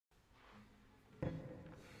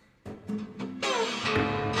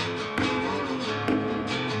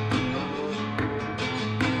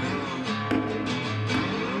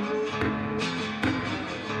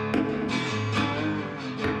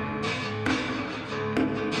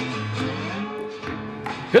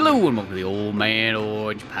Hello and welcome to the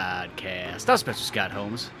OMO Podcast. I'm Spencer Scott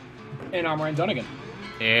Holmes. And I'm Ryan Dunnigan.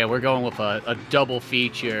 Yeah, we're going with a double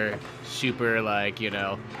feature, super in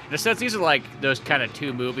a sense, these are like those kind of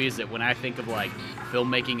two movies that when I think of like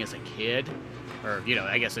filmmaking as a kid, or,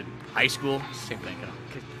 I guess in high school, same thing,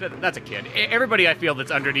 that's a kid. Everybody I feel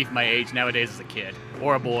that's underneath my age nowadays is a kid,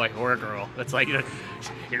 or a boy, or a girl. That's like, you're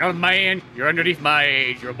not a man, you're underneath my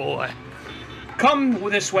age, you're a boy. Come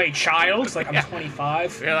this way, child. It's like, I'm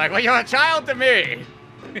 25. You're like, well, you're a child to me.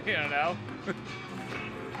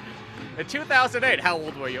 In 2008, how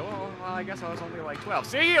old were you? Oh, well, I guess I was only like 12.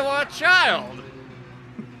 See, you were a child.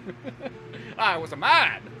 I was a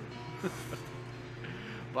man.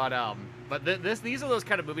 But these are those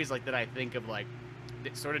kind of movies like that I think of like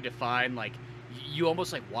that sort of define like you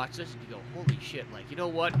almost like watch this and you go, holy shit, like, you know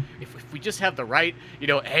what, if we just have the right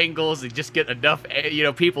angles and just get enough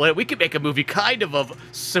people in it, we could make a movie kind of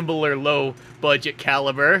similar low budget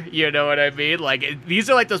caliber, you know what I mean? Like, these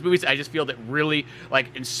are like those movies I just feel that really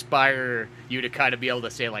like inspire you to kind of be able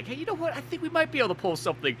to say like, hey, you know what, I think we might be able to pull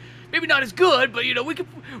something maybe not as good, but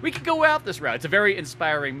we could go out this route. It's a very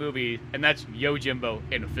inspiring movie, and that's Yojimbo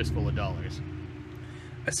in A Fistful of Dollars.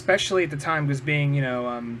 Especially at the time, because being,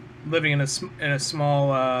 living in a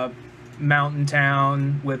small mountain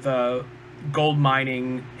town with a gold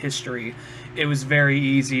mining history, it was very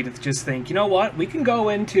easy to just think, you know what, we can go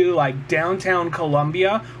into like downtown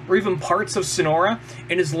Columbia or even parts of Sonora,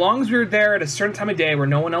 and as long as we're there at a certain time of day where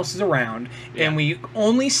no one else is around, and we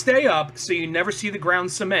only stay up so you never see the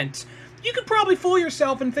ground cement, you could probably fool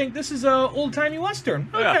yourself and think this is a old-timey Western.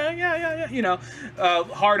 Okay, yeah.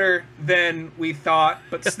 Harder than we thought,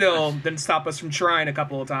 but still didn't stop us from trying a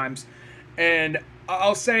couple of times. And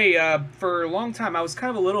I'll say, for a long time, I was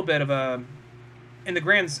kind of a little bit of a, in the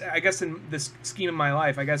grand, I guess in this scheme of my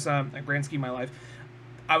life, grand scheme of my life,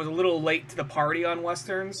 I was a little late to the party on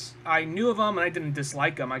Westerns. I knew of them and I didn't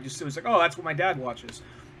dislike them. It was like, oh, that's what my dad watches.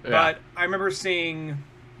 Yeah. But I remember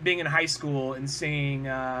being in high school and seeing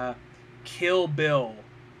Kill Bill,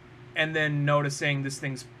 and then noticing this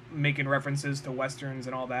thing's making references to Westerns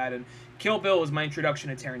and all that, and Kill Bill was my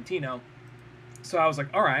introduction to Tarantino. So I was like,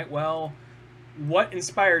 all right, well, what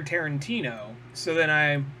inspired Tarantino? So then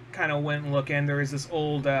I kind of went and looked, and there was this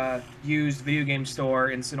old used video game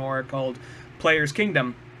store in Sonora called Player's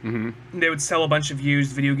Kingdom. Mm-hmm. They would sell a bunch of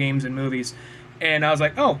used video games and movies, and I was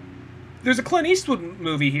like, oh, there's a Clint Eastwood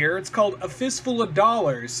movie here. It's called A Fistful of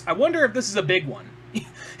Dollars. I wonder if this is a big one.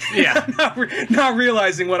 Yeah. not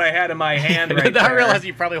realizing what I had in my hand right Not there. realizing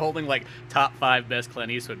you're probably holding like top 5 best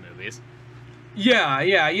Clint Eastwood movies.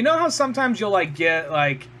 Yeah. You know how sometimes you'll like get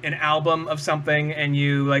like an album of something and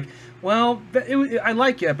you like, well, I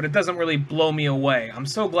like it, but it doesn't really blow me away. I'm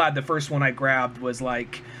so glad the first one I grabbed was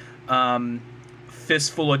like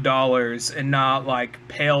Fistful of Dollars and not like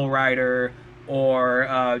Pale Rider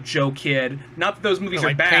or Joe Kidd. Not that those movies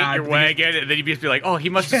are bad. Paint Your Wagon, and then you'd just be like, oh, he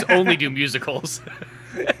must just only do musicals.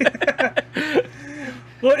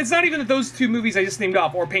 Well, it's not even that those two movies I just named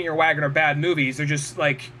off, or Paint Your Wagon, are bad movies. They're just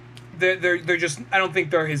like, they're just, I don't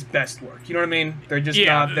think they're his best work. You know what I mean? They're just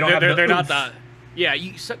not, they don't have the they're not oomph. that. Yeah,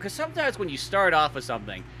 because sometimes when you start off with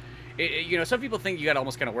something, some people think you got to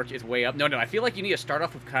almost kind of work its way up. No, I feel like you need to start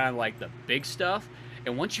off with kind of like the big stuff.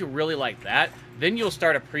 And once you really like that, then you'll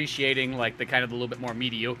start appreciating like the kind of a little bit more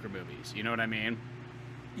mediocre movies. You know what I mean?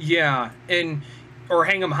 Yeah, or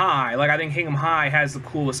Hang 'em High. Like, I think Hang 'em High has the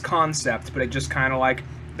coolest concept, but it just kind of like,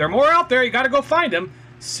 there are more out there, you got to go find them.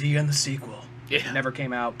 See you in the sequel. Yeah. It never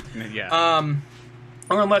came out. Yeah.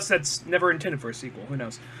 Or unless that's never intended for a sequel. Who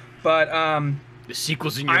knows? But the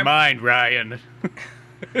sequel's in your mind, Ryan.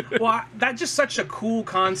 Well, that's just such a cool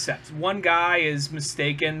concept. One guy is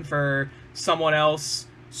mistaken for someone else,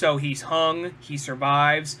 so he's hung, he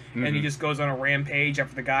survives, and he just goes on a rampage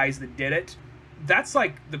after the guys that did it. That's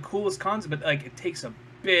like the coolest concept, but like it takes a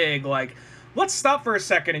big like, let's stop for a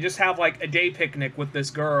second and just have like a day picnic with this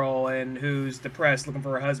girl and who's depressed looking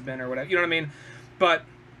for a husband or whatever, you know what I mean? But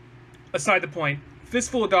aside the point,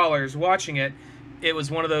 Fistful of Dollars, watching it, it was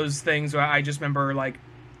one of those things where I just remember like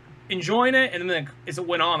enjoying it, and then like, as it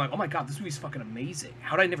went on, like, oh my god, this movie's fucking amazing.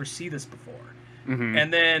 How did I never see this before?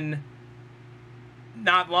 And then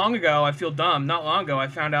not long ago, I feel dumb, not long ago, I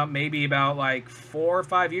found out maybe about like 4 or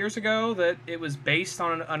 5 years ago that it was based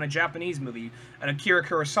on a Japanese movie, an Akira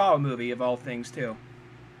Kurosawa movie of all things too.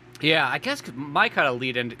 Yeah, I guess my kind of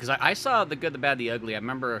lead in, because I saw The Good, the Bad, the Ugly. I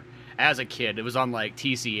remember as a kid, it was on like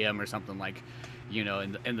TCM or something like, in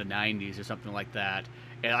the 90s or something like that.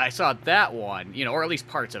 And I saw that one, you know, or at least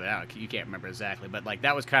parts of it. You can't remember exactly, but like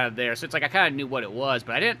that was kind of there. So it's like I kind of knew what it was,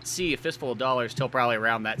 but I didn't see A Fistful of Dollars till probably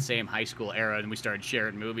around that same high school era, and we started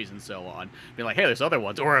sharing movies and so on. Being like, hey, there's other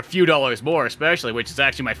ones, or A Few Dollars More, especially, which is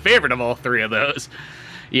actually my favorite of all three of those,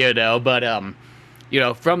 you know. But you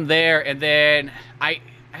know, from there, and then I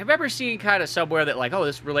remember seeing kind of somewhere that like, oh,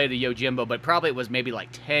 this related to Yojimbo, but probably it was maybe like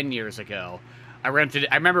 10 years ago. I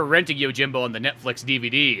remember renting Yojimbo on the Netflix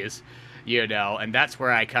DVDs. You know, and that's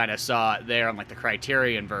where I kind of saw it there on like the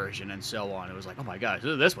Criterion version and so on. It was like, oh my gosh,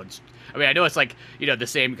 this one's. I mean, I know it's like, you know, the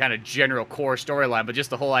same kind of general core storyline, but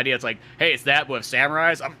just the whole idea. It's like, hey, it's that with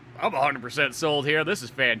samurais. I'm 100% sold here. This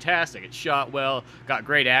is fantastic. It's shot well, got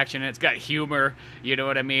great action, and it's got humor. You know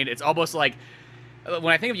what I mean? It's almost like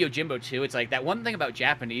when I think of Yojimbo too. It's like that one thing about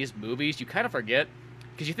Japanese movies you kind of forget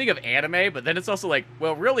because you think of anime, but then it's also like,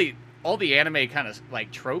 well, really. All the anime kind of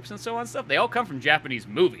like tropes and so on stuff, they all come from Japanese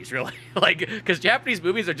movies, really. Like, because Japanese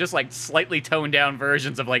movies are just like slightly toned down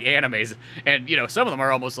versions of like animes, and you know some of them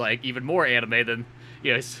are almost like even more anime than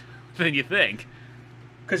you know than you think.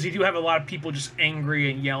 Because you do have a lot of people just angry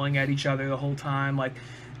and yelling at each other the whole time. Like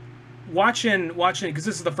watching because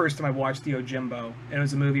this is the first time I've watched the Yojimbo, and it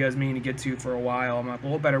was a movie I was meaning to get to for a while. I'm like,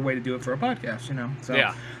 well, what better way to do it for a podcast, you know? So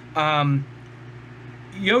yeah.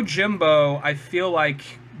 Yojimbo, I feel like.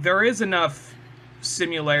 There is enough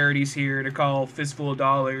similarities here to call Fistful of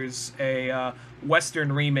Dollars a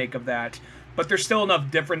Western remake of that, but there's still enough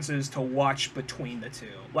differences to watch between the two.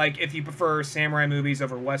 Like, if you prefer samurai movies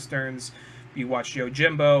over Westerns, you watch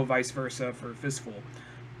Yojimbo, vice versa for Fistful.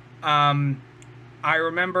 I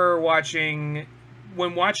remember watching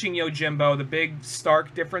Yojimbo, the big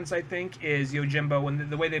stark difference, I think, is Yojimbo, and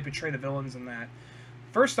the way they portray the villains in that.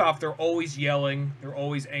 First off, they're always yelling, they're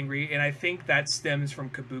always angry, and I think that stems from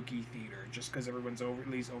kabuki theater, just because everyone's at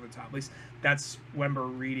least over the top. At least that's what I remember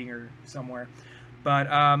reading or somewhere. But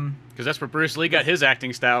because that's where Bruce Lee got his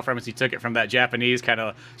acting style from, is he took it from that Japanese kind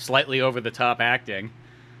of slightly over the top acting.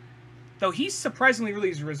 Though he's surprisingly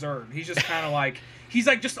really reserved. He's just kind of like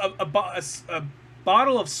just a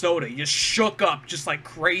bottle of soda. He just shook up just like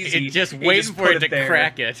crazy. Just waiting for it to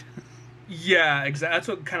crack it. Yeah, exactly. That's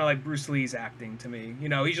what kind of like Bruce Lee's acting to me. You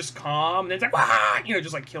know, he's just calm, and it's like, wah! You know,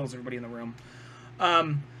 just like kills everybody in the room.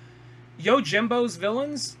 Yojimbo's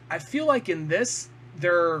villains, I feel like in this,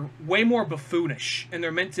 they're way more buffoonish, and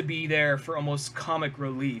they're meant to be there for almost comic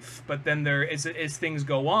relief. But then as things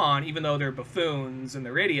go on, even though they're buffoons and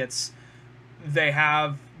they're idiots,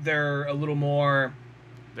 they're a little more.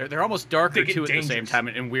 They're almost darker too at the same time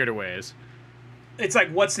in weirder ways. It's like,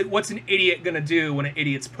 what's an idiot gonna do when an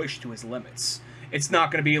idiot's pushed to his limits? It's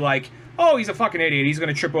not gonna be like, oh, he's a fucking idiot, he's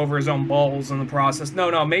gonna trip over his own balls in the process.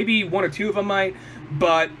 No, maybe one or two of them might,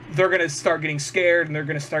 but they're gonna start getting scared and they're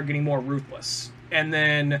gonna start getting more ruthless. And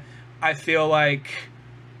then I feel like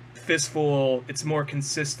Fistful, it's more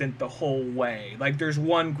consistent the whole way. Like, there's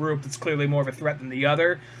one group that's clearly more of a threat than the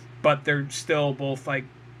other, but they're still both like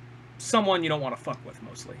someone you don't want to fuck with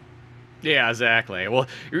mostly. Yeah, exactly. Well,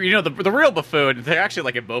 you know, the real buffoon, they're actually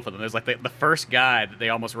like in both of them. There's like the first guy that they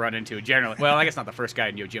almost run into generally. Well, I guess not the first guy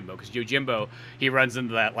in Yojimbo, because Yojimbo, he runs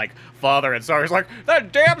into that like father and son. He's like,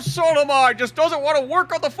 that damn son of mine just doesn't want to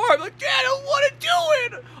work on the farm. Like, Dad, I don't want to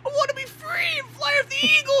do it. I want to be free and fly off the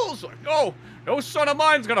eagles. Like, no son of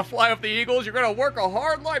mine's going to fly off the eagles. You're going to work a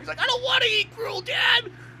hard life. He's like, I don't want to eat gruel,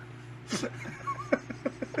 Dad.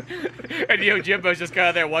 And Yojimbo's just kind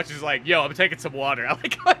of there watching, like, yo, I'm taking some water. I'm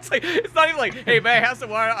like, it's not even like, hey man, have some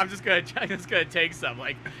water. I'm just gonna take some.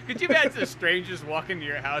 Like, could you imagine a stranger just walking into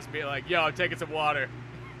your house being like, yo, I'm taking some water,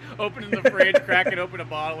 opening the fridge, cracking open a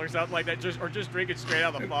bottle or something like that, just drinking straight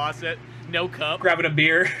out of the faucet, no cup, grabbing a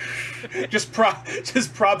beer, just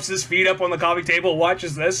props his feet up on the coffee table,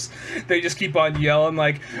 watches this. They just keep on yelling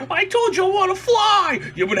like, I told you I want to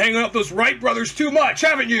fly. You've been hanging out with those Wright brothers too much,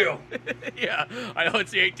 haven't you? Yeah, I know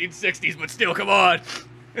it's the 1860s, but still, come on.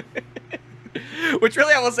 Which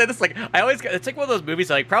really, I will say this, like, it's like one of those movies,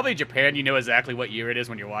 like, probably in Japan, you know exactly what year it is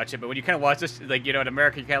when you watch it, but when you kind of watch this, like, you know, in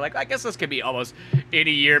America, you're kind of like, I guess this could be almost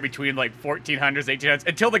any year between, like, 1400s, 1800s,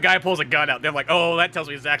 until the guy pulls a gun out. They're like, oh, that tells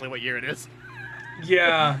me exactly what year it is.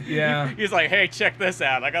 Yeah. He's like, hey, check this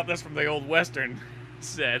out. I got this from the old Western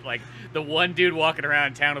set. Like, the one dude walking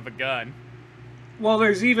around town with a gun. Well,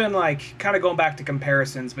 there's even, like, kind of going back to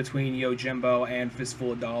comparisons between Yojimbo and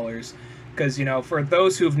Fistful of Dollars. Because, you know, for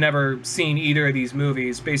those who've never seen either of these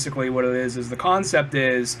movies, basically what it is the concept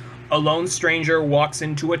is a lone stranger walks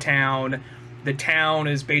into a town. The town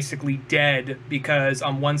is basically dead because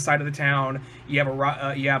on one side of the town you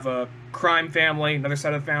have a crime family, another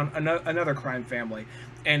side of the town another crime family,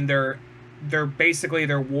 and they're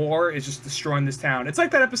their war is just destroying this town. It's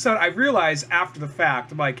like that episode I realized after the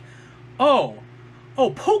fact. I'm like, oh,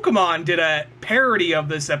 Pokemon did a parody of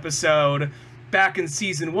this episode back in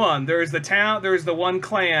season 1. There's the one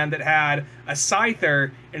clan that had a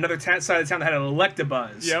Scyther, and another side of the town that had an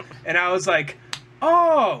Electabuzz. Yep. And I was like,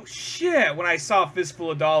 oh shit! When I saw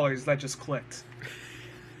Fistful of Dollars, that just clicked.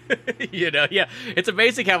 Yeah, it's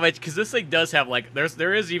amazing how much, because this thing does have like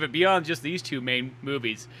there is even beyond just these 2 main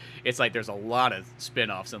movies. It's like there's a lot of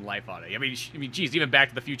spin-offs and life on it. I mean, geez, even Back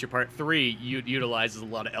to the Future Part 3 utilizes a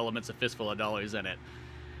lot of elements of Fistful of Dollars in it,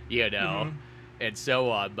 and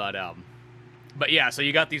so on. But yeah, so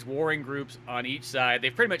you got these warring groups on each side.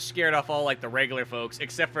 They've pretty much scared off all like the regular folks,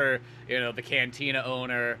 except for the cantina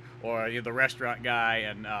owner or the restaurant guy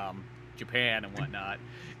and Japan and whatnot.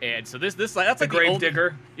 And so that's like the grave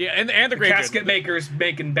digger. Yeah, and the grave casket makers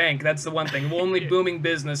making bank. That's the one thing. The only booming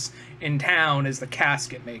business in town is the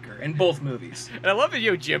casket maker in both movies. And I love the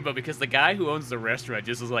Yojimbo because the guy who owns the restaurant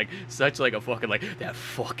just is like such like a fucking like that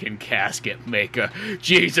fucking casket maker.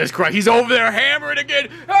 Jesus Christ, he's over there hammering again.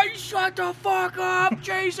 Hey, shut the fuck up!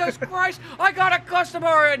 Jesus Christ, I got a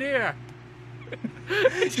customer in here.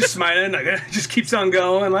 Just smiling, like just keeps on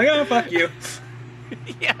going, like oh fuck you.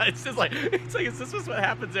 Yeah, it's like is this what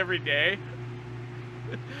happens every day?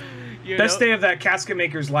 Best day of that casket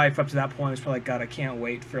maker's life up to that point is probably like, God, I can't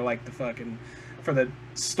wait for like for the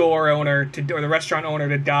store owner or the restaurant owner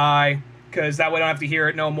to die, because that way I don't have to hear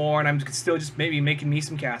it no more, and I'm still just maybe making me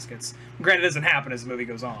some caskets. Granted, it doesn't happen as the movie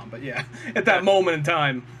goes on, but yeah, at that moment in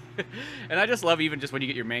time. And I just love even just when you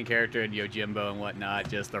get your main character and Yojimbo and whatnot,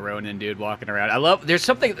 just the Ronin dude walking around. I love, there's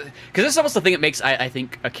something, because this is almost the thing that makes, I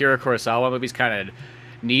think, Akira Kurosawa movies kind of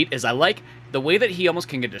neat, is I like the way that he almost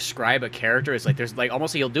can describe a character. Is like, there's like,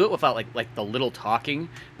 almost he'll do it without like the little talking,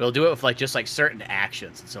 but he'll do it with like just like certain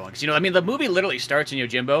actions and so on. Because, I mean, the movie literally starts in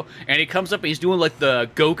Yojimbo, and he comes up and he's doing like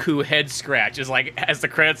the Goku head scratch as the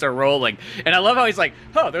credits are rolling. And I love how he's like,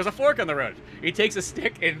 oh, there's a fork on the road. He takes a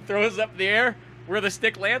stick and throws it up in the air. Where the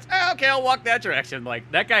stick lands, oh, okay, I'll walk that direction.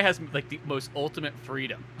 Like, that guy has like the most ultimate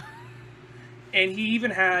freedom. And he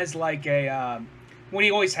even has like a when he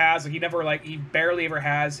always has, like, he barely ever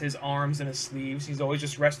has his arms in his sleeves. He's always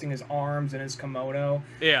just resting his arms in his kimono.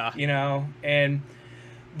 Yeah. And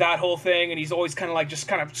that whole thing, and he's always kind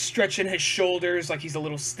of stretching his shoulders, like he's a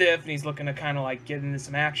little stiff, and he's looking to kind of like get into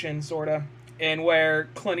some action, sort of. And where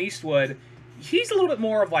Clint Eastwood, he's a little bit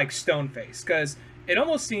more of like stone face, because it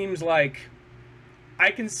almost seems like I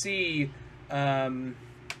can see,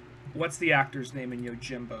 what's the actor's name in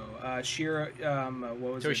Yojimbo?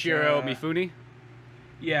 What was Toshiro it? Mifune?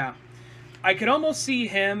 Yeah. I could almost see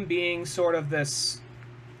him being sort of this,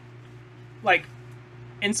 like,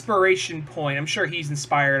 inspiration point. I'm sure he's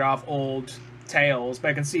inspired off old tales, but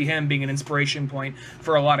I can see him being an inspiration point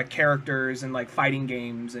for a lot of characters and, like, fighting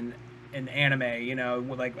games and anime,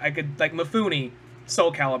 like Mifune,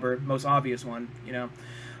 Soul Calibur, most obvious one, Or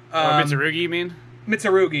Mitsurugi, you mean?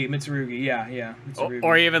 Mitsurugi, yeah. Mitsurugi.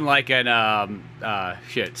 Or even like an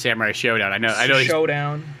Samurai Showdown. I know.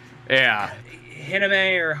 Showdown. Yeah.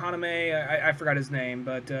 Hiname or Haname, I forgot his name,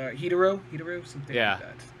 but Hidoro, something like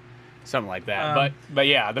that. Something like that. But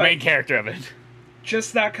yeah, the main character of it.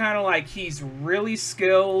 Just that kind of like, he's really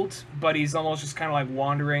skilled, but he's almost just kind of like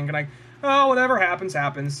wandering and like, oh, whatever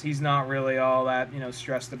happens. He's not really all that,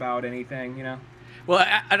 stressed about anything, Well,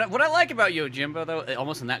 what I like about Yojimbo, though,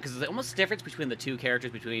 almost in that, because the almost difference between the two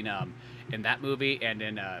characters between in that movie and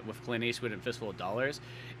in with Clint Eastwood and Fistful of Dollars,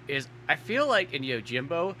 is I feel like in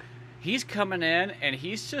Yojimbo, he's coming in and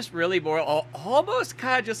he's just really more almost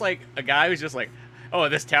kind of just like a guy who's just like, oh,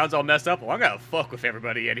 this town's all messed up. Well, I'm gonna fuck with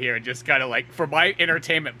everybody in here and just kind of like for my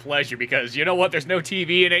entertainment pleasure, because you know what? There's no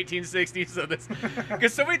TV in 1860, so this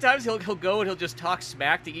because so many times he'll go and he'll just talk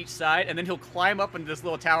smack to each side, and then he'll climb up into this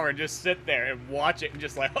little tower and just sit there and watch it and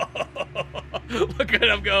just like, look at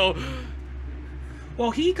him go.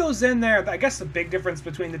 Well, he goes in there. I guess the big difference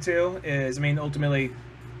between the two is, I mean, ultimately,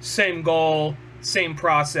 same goal, same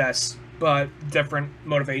process, but different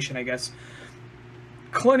motivation, I guess.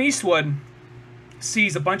 Clint Eastwood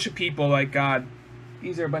sees a bunch of people like, God,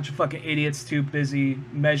 these are a bunch of fucking idiots too busy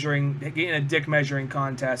getting a dick measuring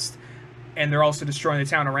contest, and they're also destroying the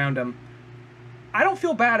town around them. I don't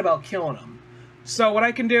feel bad about killing them. So what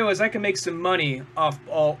I can do is I can make some money off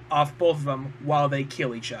both of them while they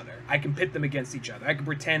kill each other. I can pit them against each other. I can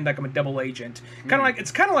pretend like I'm a double agent.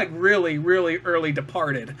 It's kind of like really, really early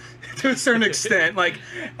Departed to a certain extent. Like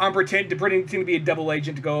I'm pretending to be a double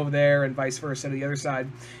agent to go over there and vice versa to the other side.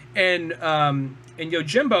 And in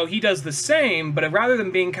Yojimbo, he does the same, but rather than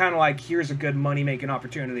being kind of like, here's a good money-making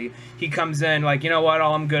opportunity, he comes in like, you know what,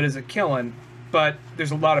 all I'm good is at killing. but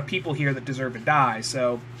there's a lot of people here that deserve to die,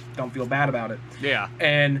 so don't feel bad about it. Yeah.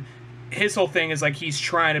 And his whole thing is like he's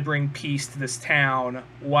trying to bring peace to this town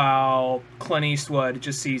while Clint Eastwood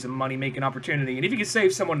just sees a money-making opportunity. And if he can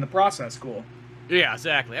save someone in the process, cool. Yeah,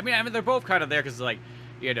 exactly. I mean, they're both kind of there because, like,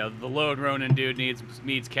 you know, the lone Ronin dude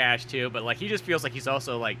needs cash too, but like he just feels like he's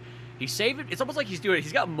also like he's saving. It's almost like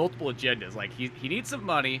he's got multiple agendas. Like he needs some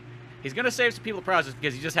money. He's gonna save some people in the process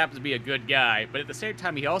because he just happens to be a good guy. But at the same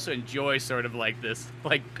time, he also enjoys sort of like this,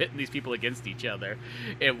 like pitting these people against each other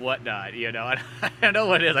and whatnot. You know, and I don't know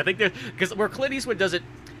what it is. I think there's because where Clint Eastwood does it.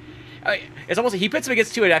 It's almost like he pits them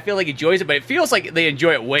against two, and I feel like he enjoys it, but it feels like they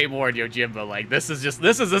enjoy it way more in Yojimbo. Like this is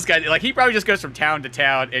this guy. Like he probably just goes from town to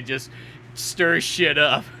town and just stirs shit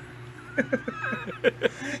up.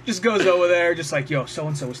 Just goes over there, just like, yo, so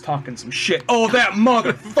and so was talking some shit. Oh, that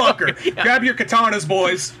motherfucker! Yeah. Grab your katanas,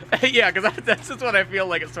 boys. Yeah, because that's just what I feel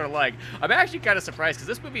like it's sort of like. I'm actually kind of surprised because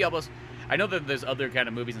this movie almost. I know that there's other kind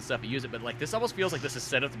of movies and stuff that use it, but like this almost feels like this is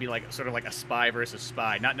set up to be like sort of like a spy versus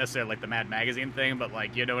spy, not necessarily like the Mad Magazine thing, but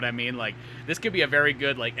like you know what I mean. Like this could be a very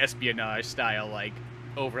good like espionage style like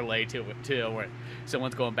overlay to it too, where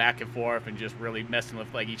someone's going back and forth and just really messing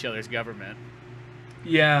with like each other's government.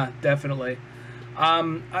 Yeah, definitely.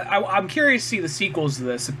 I'm curious to see the sequels to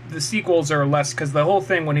this. The sequels are less because the whole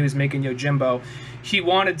thing when he was making Yojimbo, he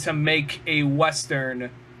wanted to make a Western.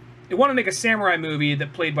 He wanted to make a samurai movie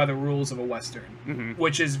that played by the rules of a Western,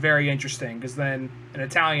 which is very interesting because then an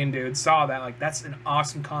Italian dude saw that, like, that's an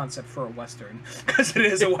awesome concept for a Western because it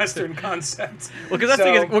is a Western concept. Well,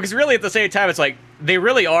 because really at the same time, it's like they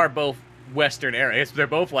really are both Western era. They're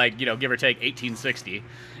both like, you know, give or take 1860.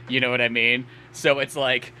 You know what I mean? So it's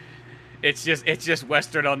like, it's just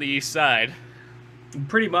Western on the East Side.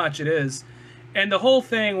 Pretty much it is. And the whole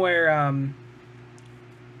thing where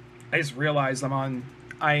I just realized I'm on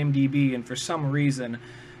IMDb, and for some reason,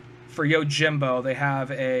 for Yojimbo, they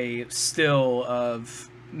have a still of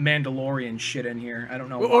Mandalorian shit in here. I don't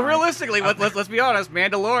know why. Well, realistically, let's be honest,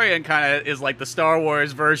 Mandalorian kind of is like the Star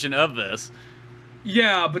Wars version of this.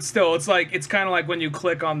 Yeah, but still, it's kind of like when you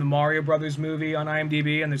click on the Mario Brothers movie on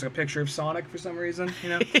IMDb, and there's a picture of Sonic for some reason, you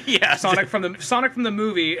know? Yeah. Sonic from the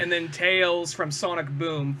movie, and then Tails from Sonic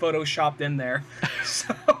Boom photoshopped in there.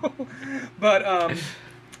 So, but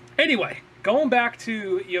anyway, going back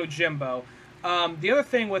to Yojimbo, the other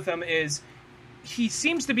thing with him is he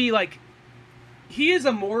seems to be like he is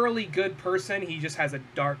a morally good person. He just has a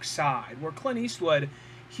dark side. Where Clint Eastwood,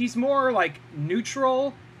 he's more like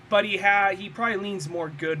neutral. But he probably leans more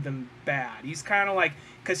good than bad. He's kind of like,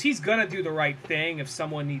 because he's gonna do the right thing if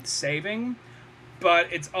someone needs saving,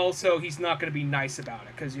 but it's also he's not gonna be nice about it.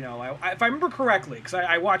 Because you know, if I remember correctly, because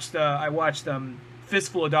I watched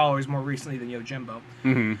Fistful of Dollars more recently than Yojimbo.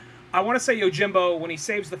 Mm-hmm. I want to say Yojimbo, when he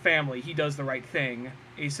saves the family, he does the right thing.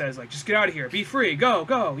 He says like, just get out of here, be free,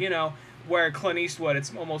 go, you know. Where Clint Eastwood,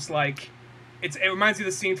 it's almost like. It reminds me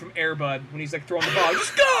of the scene from Air Bud when he's like throwing the ball.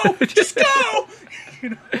 Just go! Just go! You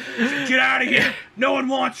know, like, get out of here! No one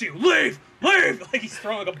wants you! Leave! Like he's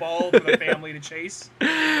throwing like a ball for the family to chase.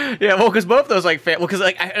 Yeah, well, because both those like,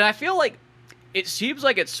 I feel like it seems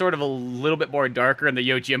like it's sort of a little bit more darker in the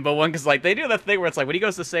Yojimbo one because like they do the thing where it's like when he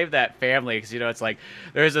goes to save that family because you know it's like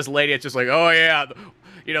there's this lady that's just like oh yeah,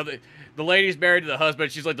 you know the lady's married to the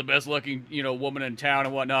husband. She's like the best looking, you know, woman in town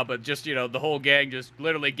and whatnot. But just, you know, the whole gang just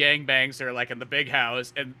literally gangbangs her like in the big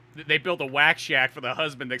house. And they built a wax shack for the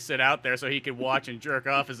husband to sit out there so he could watch and jerk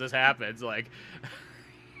off as this happens. Like,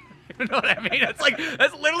 you know what I mean? It's like,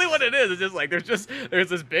 that's literally what it is. It's just like, there's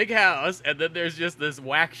this big house and then there's just this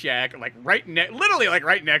wax shack like literally like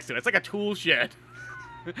right next to it. It's like a tool shed.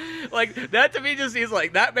 Like that to me just seems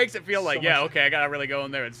like that makes it feel like so yeah okay I gotta really go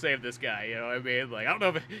in there and save this guy, you know what I mean? Like I don't know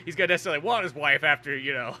if he's gonna necessarily want his wife after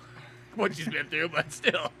you know what she's been through, but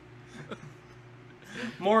still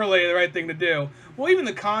morally the right thing to do. Well, even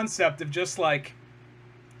the concept of just like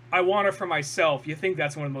I want her for myself, you think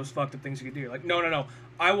that's one of the most fucked up things you could do. Like no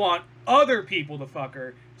I want other people to fuck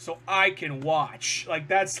her so I can watch. Like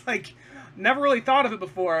that's like never really thought of it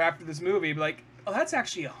before after this movie, but like oh that's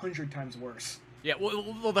actually 100 times worse. Yeah,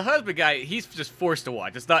 well, the husband guy, he's just forced to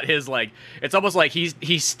watch. It's not his, like, it's almost like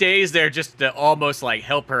he stays there just to almost, like,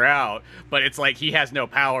 help her out, but it's like he has no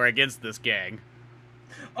power against this gang.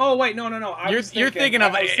 Oh, wait, no. You're thinking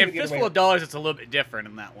of, in Fistful of Dollars, it's a little bit different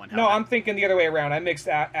in that one. No, I'm thinking the other way around. I mixed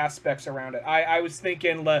aspects around it. I was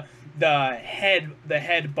thinking the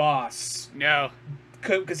head boss. No.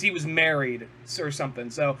 Because he was married or something,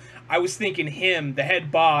 so I was thinking him, the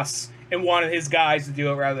head boss, and wanted his guys to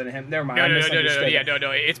do it rather than him. Never mind. No. Yeah,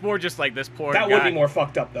 no. It's more just like this poor guy. That would be more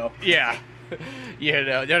fucked up, though. Yeah.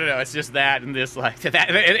 No. It's just that and this like that,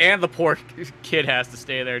 and the poor kid has to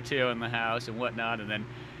stay there too in the house and whatnot, and then,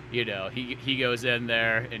 he goes in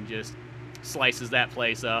there and just slices that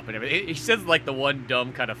place up and everything. He says like the one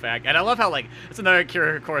dumb kind of fact, and I love how like it's another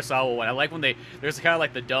Akira Kurosawa one. I like when there's kind of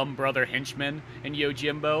like the dumb brother henchman in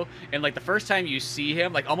Yojimbo, and like the first time you see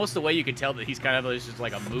him, like almost the way you can tell that he's kind of just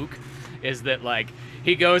like a mook, is that like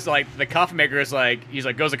he goes like the coffee maker is like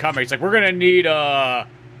goes to coffee maker, he's like, we're gonna need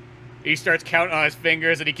he starts counting on his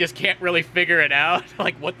fingers and he just can't really figure it out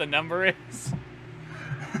like what the number is.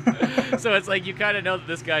 So it's like you kind of know that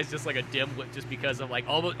this guy's just like a dimwit just because of like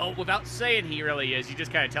without saying he really is. You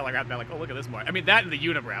just kind of tell her out there like, oh, look at this more. I mean, that and the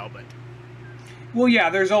unibrow, but well, yeah,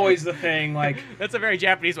 there's always the thing like that's a very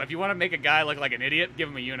Japanese one. If you want to make a guy look like an idiot, give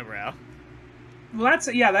him a unibrow. Well,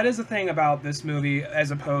 that is the thing about this movie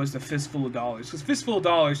as opposed to Fistful of Dollars. Because Fistful of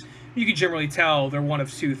Dollars, you can generally tell they're one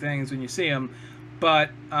of two things when you see them, but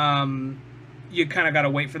you kind of got to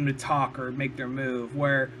wait for them to talk or make their move.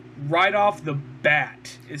 Where right off the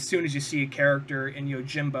bat, as soon as you see a character in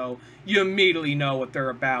Yojimbo, you immediately know what they're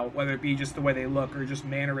about, whether it be just the way they look or just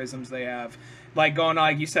mannerisms they have. Like going on,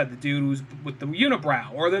 like you said, the dude who's with the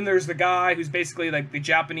unibrow. Or then there's the guy who's basically like the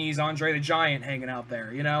Japanese Andre the Giant hanging out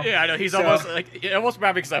there, Yeah, I know. He's almost like, it almost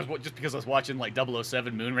brought me because I was watching like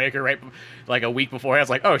 007 Moonraker right like a week before. I was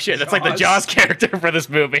like, oh shit, that's like the Jaws character for this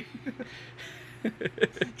movie.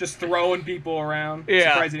 Just throwing people around.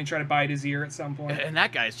 Yeah. Surprised he didn't try to bite his ear at some point. And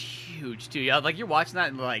that guy's huge too. Yeah, like you're watching that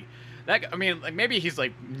and like that. I mean, like maybe he's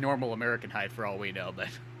like normal American height for all we know, but.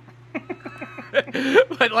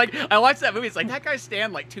 But like I watched that movie, it's like that guy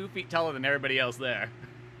stand like 2 feet taller than everybody else there.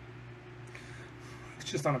 It's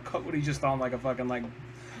just on a cut. What, he's just on like a fucking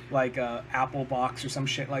like a Apple box or some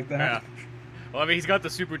shit like that. Yeah. Well, I mean, he's got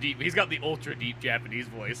the ultra deep Japanese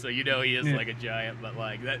voice, so he is like a giant. But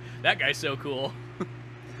like that guy's so cool.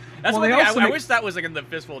 That's one thing. I wish that was like in the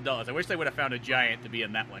Fistful of Dollars. I wish they would have found a giant to be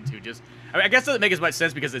in that one too. I guess it doesn't make as much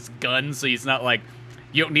sense because it's guns, so it's not like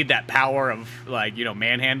you don't need that power of like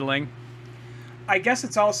manhandling. I guess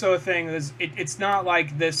it's also a thing. It's not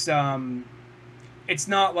like this. It's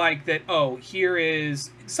not like that. Oh, here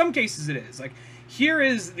is. In some cases, it is like here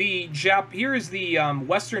is the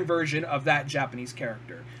Western version of that Japanese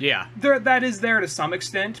character. Yeah, that is there to some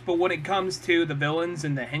extent, but when it comes to the villains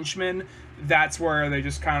and the henchmen, that's where they're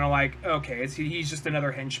just kind of like, okay, he's just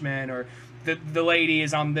another henchman, or the lady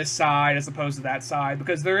is on this side as opposed to that side,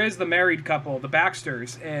 because there is the married couple, the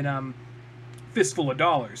Baxters, in Fistful of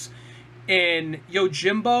Dollars. In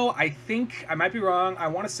Yojimbo, I think, I might be wrong, I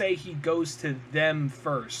want to say he goes to them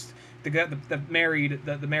first. The married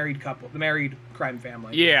couple, the married crime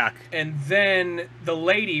family. Yeah. And then the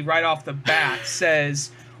lady, right off the bat,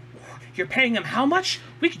 says, you're paying him how much?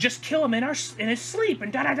 We could just kill him in his sleep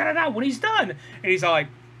and da-da-da-da-da when he's done. And he's all like,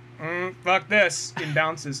 fuck this, and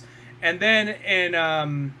bounces. And then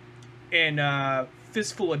in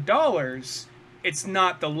Fistful of Dollars, it's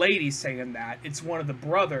not the lady saying that. It's one of the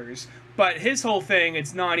brothers. But his whole thing,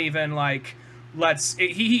 it's not even like,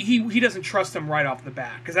 he doesn't trust him right off the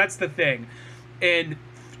bat. Because that's the thing. And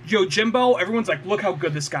Yojimbo, everyone's like, look how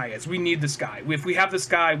good this guy is. We need this guy. If we have this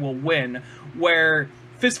guy, we'll win. Where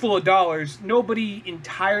Fistful of Dollars, nobody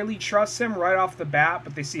entirely trusts him right off the bat,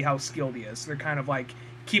 but they see how skilled he is. So they're kind of like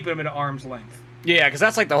keeping him at arm's length. Yeah, because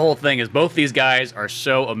that's like the whole thing is both these guys are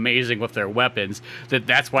so amazing with their weapons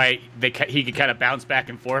that's why he can kind of bounce back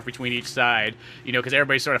and forth between each side, because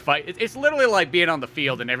everybody sort of fight. It's literally like being on the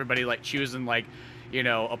field and everybody like choosing like,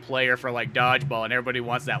 a player for like dodgeball, and everybody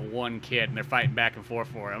wants that one kid and they're fighting back and forth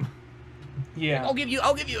for him. Yeah, like, I'll give you a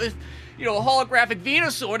holographic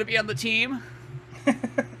Venusaur to be on the team.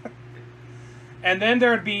 And then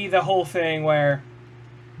there'd be the whole thing where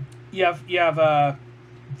you have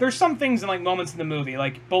there's some things in like moments in the movie,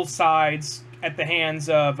 like both sides at the hands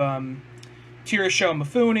of Tirosho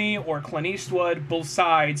Mifune or Clint Eastwood, both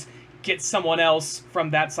sides get someone else from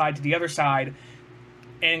that side to the other side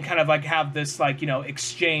and kind of like have this like,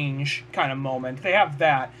 exchange kind of moment. They have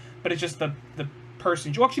that, but it's just the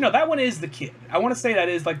person. Well, actually, no, that one is the kid. I want to say that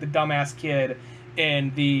is like the dumbass kid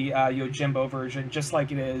in the Yojimbo version, just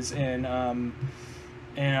like it is in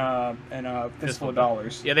Fistful of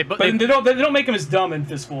Dollars. Yeah, they don't make him as dumb in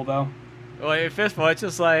Fistful though. Well, in Fistful, it's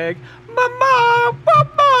just like Mama.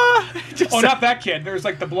 Not that kid. There's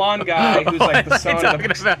like the blonde guy who's like the son of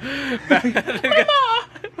the.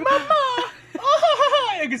 Mama.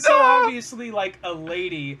 It's so obviously like a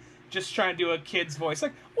lady just trying to do a kid's voice.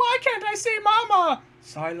 Like, why can't I say Mama?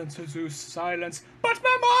 Silence, Jesus, silence. But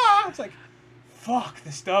Mama. It's like, fuck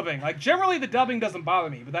this dubbing. Like, generally the dubbing doesn't bother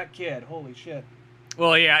me, but that kid, holy shit.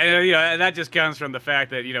 Well, yeah, and that just comes from the fact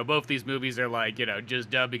that both these movies are like just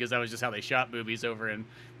dubbed because that was just how they shot movies over in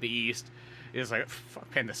the East. It's like, fuck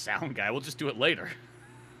paying the sound guy, we'll just do it later.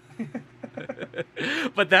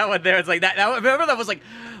 But that one there, it's like that. I remember that was like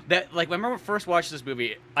that. Like, when I first watched this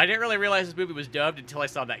movie, I didn't really realize this movie was dubbed until I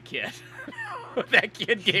saw that kid. That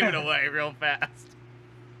kid gave it away real fast.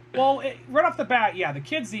 Well, right off the bat, yeah, the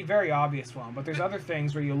kid's the very obvious one, but there's other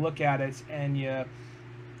things where you look at it and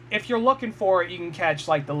if you're looking for it, you can catch,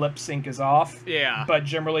 like, the lip sync is off. Yeah. But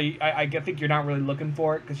generally, I think you're not really looking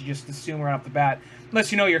for it because you just assume right off the bat,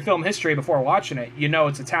 unless you know your film history before watching it,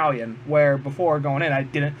 it's Italian. Where before going in, I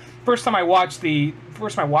didn't. First time I watched it,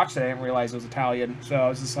 I didn't realize it was Italian. So I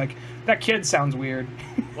was just like, that kid sounds weird.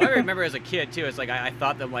 Well, I remember as a kid too. It's like I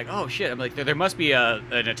thought them like, oh shit. I'm like, there must be an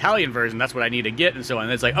Italian version. That's what I need to get, and so on.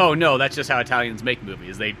 And it's like, oh no, that's just how Italians make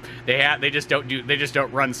movies. They just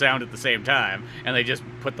don't run sound at the same time, and they just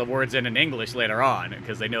put the words in English later on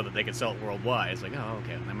because they know that they can sell it worldwide. It's like, oh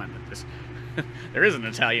okay, I might this. There is an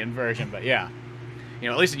Italian version, but yeah,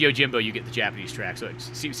 at least in Yojimbo you get the Japanese track, so it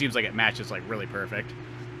seems like it matches like really perfect.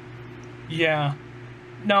 Yeah.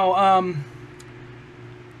 No.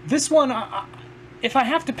 This one, if I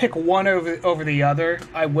have to pick one over the other,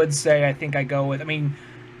 I would say I think I go with. I mean,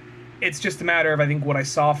 it's just a matter of I think what I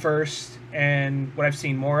saw first and what I've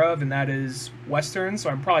seen more of, and that is Western. So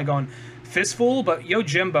I'm probably going Fistful, but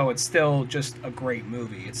Yojimbo, it's still just a great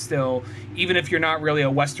movie. It's still, even if you're not really a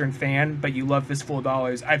Western fan, but you love Fistful of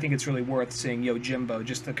Dollars, I think it's really worth seeing Yojimbo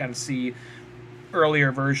just to kind of see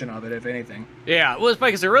earlier version of it, if anything. Yeah, well, it's funny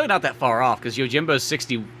because they're really not that far off because Yojimbo's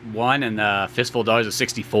 61 and Fistful of Dollars is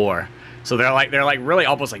 64. So they're like really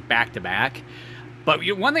almost like back to back. But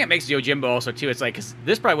one thing that makes Yojimbo also too, it's like, because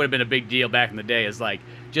this probably would have been a big deal back in the day, is like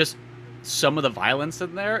just some of the violence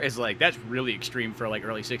in there is like, that's really extreme for like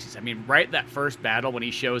early 60s. I mean, right, that first battle when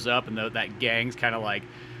he shows up and that gang's kind of like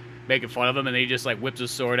making fun of him, and then he just like whips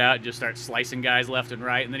his sword out and just starts slicing guys left and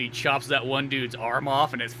right, and then he chops that one dude's arm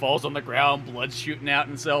off and it falls on the ground, blood's shooting out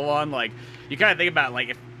and so on. Like, you kind of think about like,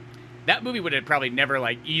 if that movie would have probably never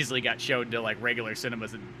like easily got shown to like regular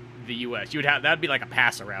cinemas in the US, that'd be like a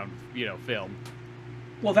pass around film.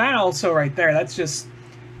 Well, that also right there, that's just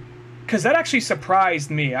because that actually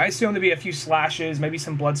surprised me. I assumed there'd be a few slashes, maybe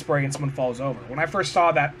some blood spray, and someone falls over. When I first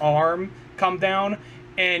saw that arm come down,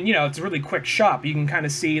 and it's a really quick shot, but you can kind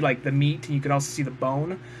of see like the meat, and you can also see the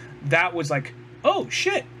bone. That was like, oh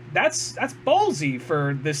shit, that's ballsy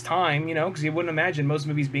for this time, because you wouldn't imagine most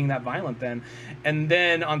movies being that violent then. And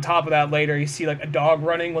then on top of that, later you see like a dog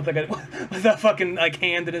running with like with a fucking like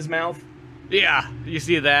hand in his mouth. Yeah, you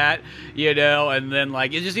see that, and then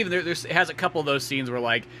like it's just even it has a couple of those scenes where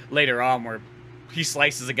like later on where he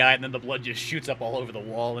slices a guy and then the blood just shoots up all over the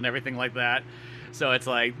wall and everything like that. So it's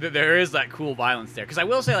like there is that cool violence there. Because I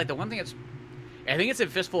will say, like, the one thing I think it's in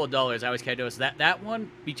Fistful of Dollars. I always kind of notice that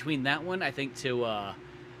one, between that one, I think to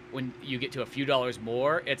when you get to a few dollars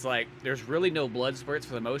more, it's like there's really no blood spurts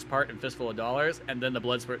for the most part in Fistful of Dollars, and then the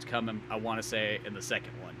blood spurts come in, I want to say, in the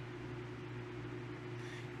second one.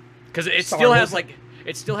 Because it still has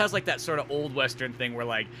like that sort of old Western thing where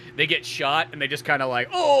like they get shot and they just kind of like,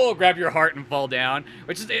 oh, grab your heart and fall down,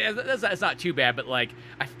 which is that's not too bad, but like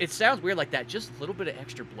it sounds weird like that. Just a little bit of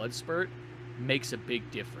extra blood spurt makes a big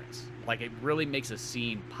difference. Like it really makes a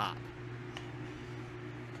scene pop.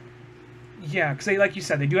 Yeah, because like you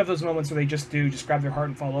said, they do have those moments where they just grab their heart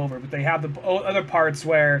and fall over, but they have the other parts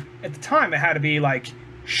where at the time it had to be like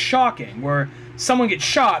shocking, where someone gets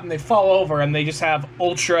shot and they fall over and they just have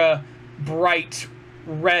ultra bright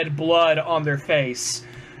red blood on their face.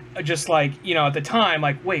 Just like, at the time,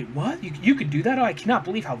 like, wait, what? You could do that? Oh, I cannot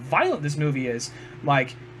believe how violent this movie is.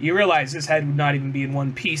 Like, you realize this head would not even be in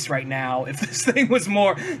one piece right now if this thing was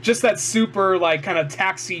more just that super, like, kind of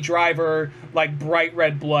taxi driver, like, bright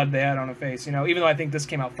red blood they had on her face, even though I think this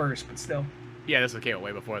came out first, but still. Yeah, this came out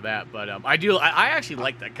way before that, but I actually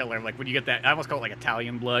like that color. Like when you get that, I almost call it like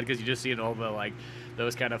Italian blood, because you just see it in all the like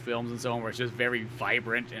those kind of films and so on, where it's just very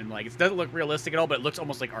vibrant and like it doesn't look realistic at all, but it looks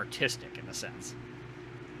almost like artistic in a sense.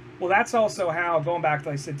 Well, that's also how, going back to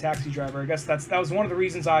like I said, Taxi Driver. I guess that was one of the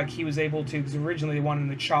reasons he was able to, because originally they wanted him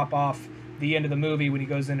to chop off the end of the movie when he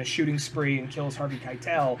goes in a shooting spree and kills Harvey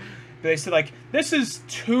Keitel. But they said, like, this is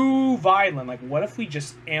too violent. Like, what if we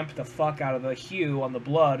just amp the fuck out of the hue on the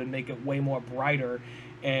blood and make it way more brighter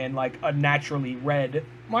and, like, unnaturally red?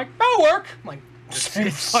 I'm like, that'll work. I'm like, same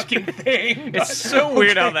fucking thing. It's so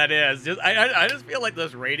weird how that is. I just feel like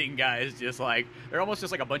those rating guys just, like, they're almost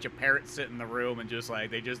just like a bunch of parrots sitting in the room and just, like,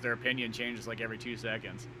 their opinion changes, like, every 2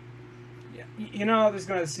 seconds. Yeah. This is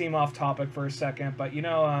going to seem off topic for a second, but,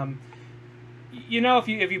 You know, if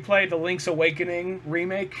you play the Link's Awakening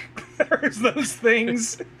remake, there's those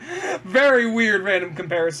things. Very weird random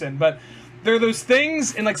comparison, but there are those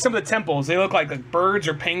things in like some of the temples. They look like birds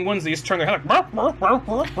or penguins. They just turn their head like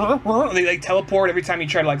they like teleport every time you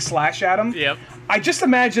try to like slash at them. Yep. I just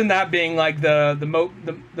imagine that being like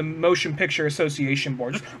the Motion Picture Association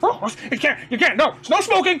board. Just, you can't, no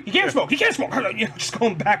smoking. You can't smoke. You know, just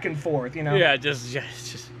going back and forth. You know. Yeah, just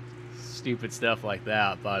stupid stuff like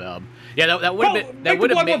that. But yeah, that would have been that would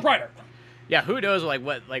have made brighter. Yeah, who knows, like,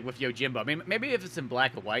 what, like, with Yojimbo. I mean, maybe if it's in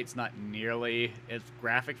black and white, it's not nearly as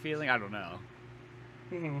graphic feeling. I don't know.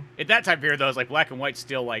 Mm-hmm. At that time period, though, it's like black and white's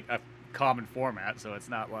still, like, a common format, so it's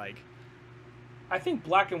not like... I think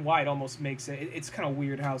black and white almost makes it... It's kind of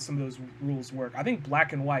weird how some of those rules work. I think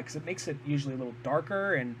black and white, because it makes it usually a little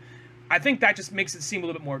darker, and I think that just makes it seem a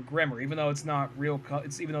little bit more grimmer, even though it's not real...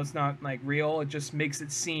 Even though it's not, like, real, it just makes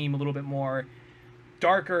it seem a little bit more...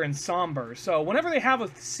 darker and somber. So whenever they have a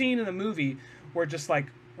scene in the movie where just like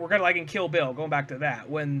we're gonna like in Kill Bill, going back to that,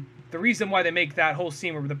 when the reason why they make that whole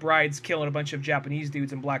scene where the bride's killing a bunch of Japanese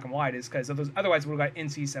dudes in black and white is because otherwise we would have got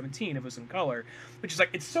NC-17 if it was in color, which is like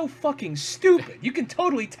it's so fucking stupid. You can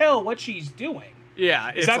totally tell what she's doing.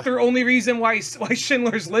 Yeah, is that their only reason why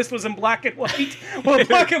Schindler's List was in black and white? Well,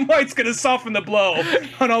 black and white's gonna soften the blow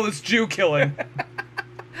on all this Jew killing.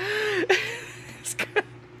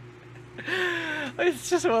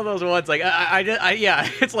 It's just one of those ones, like, yeah,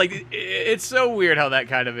 it's like, it's so weird how that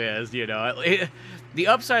kind of is, you know. The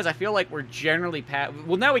upsides, I feel like we're generally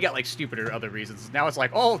well, now we got, like, stupider other reasons. Now it's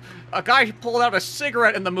like, oh, a guy pulled out a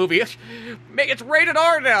cigarette in the movie. It's rated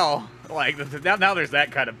R now. Like, now there's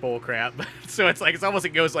that kind of bullcrap. So it's like, it's almost, it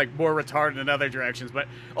goes, like, more retarded in other directions. But,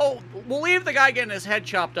 oh, we'll leave the guy getting his head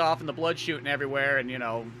chopped off and the blood shooting everywhere and, you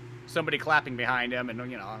know, somebody clapping behind him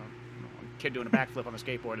and, you know, kid doing a backflip on a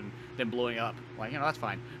skateboard and then blowing up. Like, you know, that's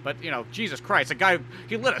fine. But, you know, Jesus Christ, a guy,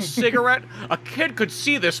 he lit a cigarette. A kid could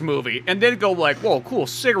see this movie and then go like, whoa, cool,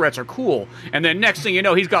 cigarettes are cool. And then next thing you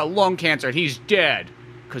know, he's got lung cancer and he's dead.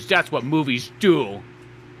 Because that's what movies do.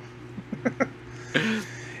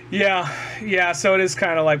 Yeah, so it is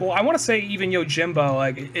kind of like, well, I want to say even Yojimbo,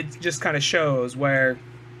 like, it just kind of shows where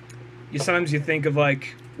sometimes you think of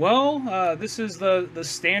like, well, this is the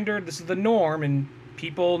standard, this is the norm, and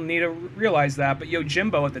people need to realize that. But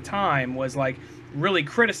Yojimbo at the time was like really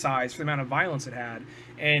criticized for the amount of violence it had,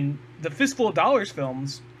 and the Fistful of Dollars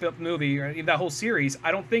movie, or even that whole series,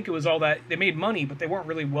 I don't think it was all that. They made money, but they weren't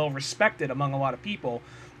really well respected among a lot of people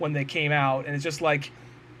when they came out, and it's just like,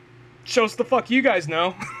 shows the fuck you guys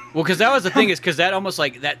know. Well, because that was the thing, is because that almost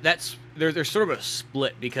like that's there's sort of a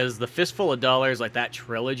split, because the Fistful of Dollars, like that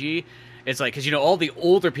trilogy, it's like, because, you know, all the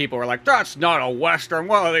older people are like, that's not a Western.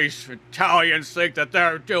 What do these Italians think that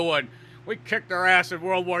they're doing? We kicked their ass in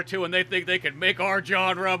World War II, and they think they can make our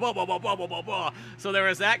genre, blah, blah, blah, blah, blah, blah, blah. So there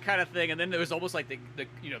was that kind of thing, and then there was almost like the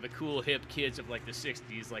you know, the cool, hip kids of, like, the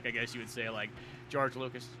 60s, like, I guess you would say, like, George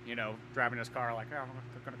Lucas, you know, driving his car, like, oh,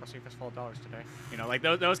 we're going to go see Fistful of Dollars today. You know, like,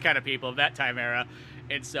 those kind of people of that time era,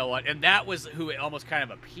 and so on. And that was who it almost kind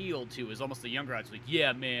of appealed to, is almost the younger audience, like,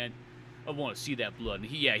 yeah, man, I want to see that blood. And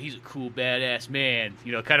he's a cool, badass man.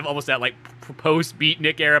 You know, kind of almost that, like,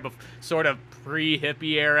 post-beatnik era, but sort of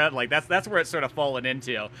pre-hippie era. Like, that's where it's sort of fallen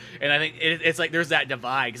into. And I think it's like there's that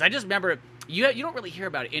divide. Because I just remember, you don't really hear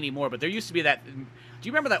about it anymore, but there used to be that... Do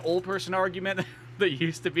you remember that old person argument that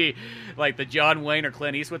used to be, like, the John Wayne or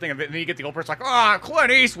Clint Eastwood thing? And then you get the old person like,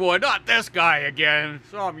 Clint Eastwood, not this guy again.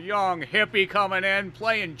 Some young hippie coming in,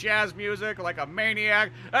 playing jazz music like a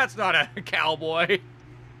maniac. That's not a cowboy.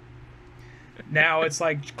 Now it's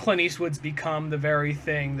like Clint Eastwood's become the very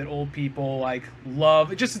thing that old people like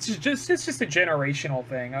love. It's just a generational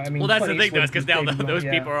thing. I mean, well, that's Clint the thing, though, Eastwood's because now those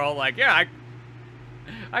yeah. people are all like, yeah,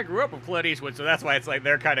 I grew up with Clint Eastwood, so that's why it's like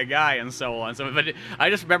their kind of guy and so on. So, but I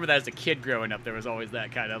just remember that as a kid growing up, there was always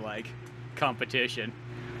that kind of like competition.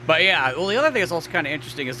 But yeah, well, the other thing that's also kind of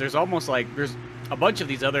interesting is there's almost like there's a bunch of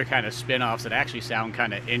these other kind of spin-offs that actually sound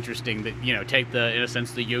kind of interesting. That, you know, take the, in a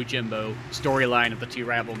sense, the Yojimbo storyline of the two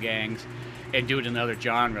rival gangs and do it in other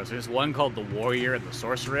genres. There's one called The Warrior and the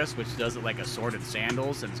Sorceress, which does it like a Sword and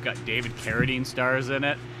Sandals, and it's got David Carradine stars in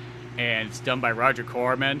it, and it's done by Roger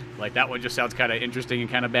Corman. Like, that one just sounds kind of interesting and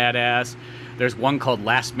kind of badass. There's one called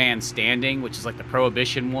Last Man Standing, which is like the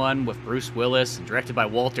Prohibition one with Bruce Willis, and directed by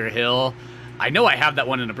Walter Hill. I know I have that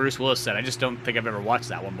one in a Bruce Willis set. I just don't think I've ever watched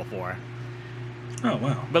that one before. Oh,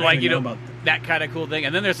 wow. But, like, you know that kind of cool thing.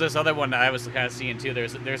 And then there's this other one that I was kind of seeing, too.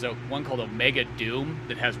 There's a one called Omega Doom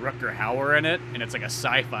that has Rutger Hauer in it, and it's like a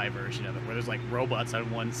sci-fi version of it, where there's, like, robots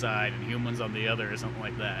on one side and humans on the other or something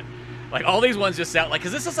like that. Like, all these ones just sound like...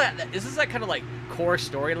 Because this is that kind of, like, core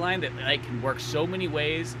storyline that, like, can work so many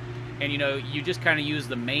ways and you just kind of use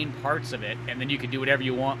the main parts of it, and then you can do whatever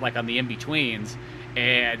you want, like on the in-betweens,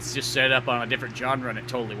 and it's just set up on a different genre, and it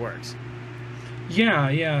totally works.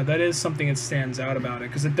 Yeah, that is something that stands out about it,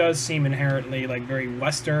 because it does seem inherently like very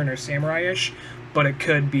Western or samurai-ish, but it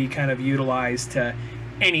could be kind of utilized to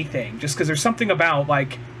anything, just because there's something about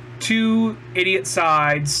like two idiot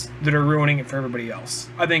sides that are ruining it for everybody else.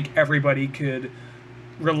 I think everybody could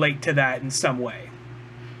relate to that in some way.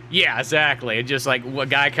 Yeah, exactly. It just like a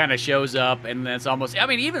guy kind of shows up, and then it's almost, I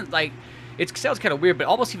mean, even like, it sounds kind of weird, but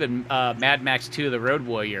almost even Mad Max 2, The Road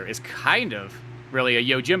Warrior, is kind of really a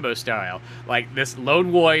Yojimbo style. Like, this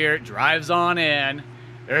lone warrior drives on in,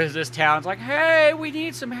 there's this town, it's like, hey, we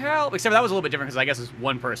need some help. Except that was a little bit different, because I guess this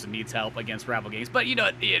one person needs help against rival gangs. But,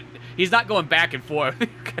 he's not going back and forth.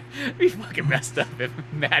 He fucking messed up if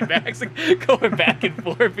Mad Max going back and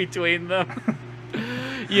forth between them.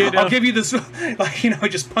 I'll give you this, like, he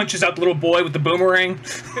just punches out the little boy with the boomerang.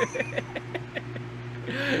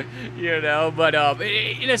 But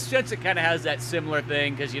in a sense, it kind of has that similar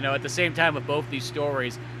thing, because, at the same time with both these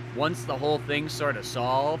stories, once the whole thing's sort of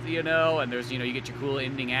solved, and there's, you get your cool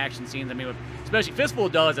ending action scenes. I mean, especially Fistful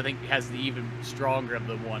does, I think, has the even stronger of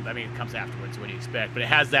the ones. I mean, it comes afterwards, what do you expect? But it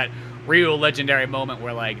has that real legendary moment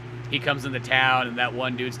where, like, he comes into town, and that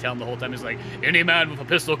one dude's telling the whole time, he's like, any man with a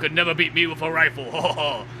pistol could never beat me with a rifle.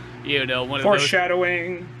 One of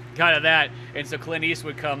foreshadowing. Kind of that. And so Clint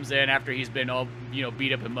Eastwood comes in after he's been all,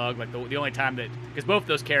 beat up and mugged. Like, the only time that, because both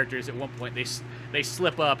those characters at one point, they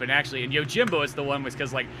slip up, and actually, and Yojimbo is the one, was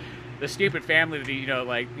because, like, the stupid family that he,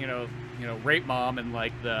 rape mom and,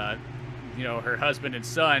 like, the, her husband and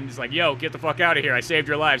son is like, yo, get the fuck out of here. I saved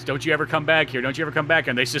your lives. Don't you ever come back here. Don't you ever come back here.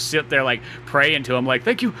 And they just sit there, like, praying to him, like,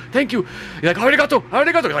 thank you. He's like, arigato.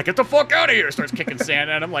 He's like, get the fuck out of here. Starts kicking sand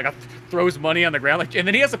at him, like, throws money on the ground. Like, and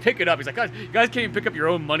then he has to pick it up. He's like, guys, you guys can't even pick up your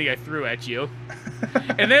own money I threw at you.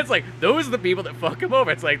 And then it's like, those are the people that fuck him over.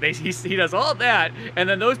 It's like, he does all that, and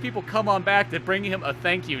then those people come on back to bring him a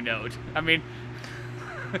thank you note. I mean,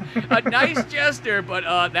 a nice gesture, but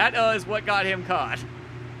that is what got him caught.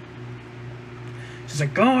 She's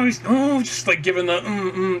like, guys, just like giving the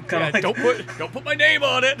kind of like, don't put my name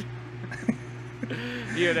on it.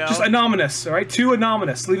 Just anonymous, all right? Too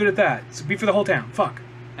anonymous. Leave it at that. So be for the whole town. Fuck.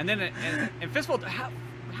 And then in Fistful,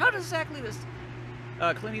 how does exactly this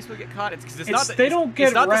Clint Eastwood get caught? It's because it's not the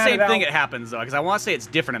same thing. It happens though, because I want to say it's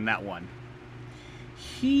different in that one.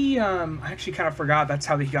 He I actually kind of forgot that's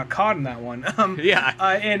how he got caught in that one. Yeah.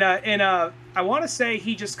 I want to say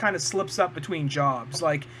he just kind of slips up between jobs.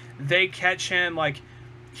 Like, they catch him, like,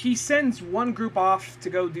 he sends one group off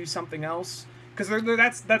to go do something else, because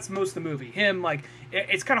that's most of the movie. Him, like,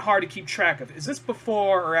 it's kind of hard to keep track of. Is this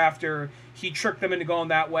before or after he tricked them into going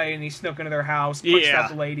that way, and he snuck into their house, punched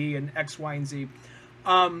out the lady, and X, Y, and Z?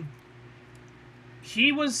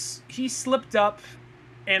 He slipped up,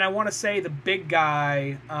 and I want to say the big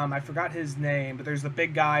guy, I forgot his name, but there's the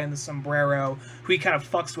big guy in the sombrero who he kind of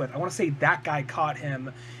fucks with. I want to say that guy caught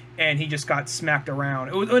him, and he just got smacked around.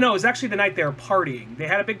 It was actually the night they were partying. They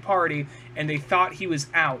had a big party, and they thought he was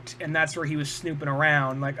out, and that's where he was snooping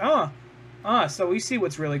around. Like, so we see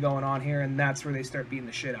what's really going on here, and that's where they start beating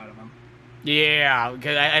the shit out of him. Yeah,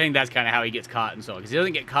 because I think that's kind of how he gets caught and so, because he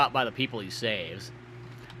doesn't get caught by the people he saves.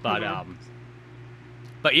 But,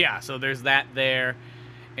 but yeah, so there's that there,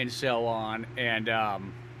 and so on, and, yeah,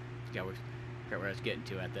 where I was getting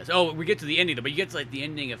to at this. Oh, we get to the ending, but you get to, like, the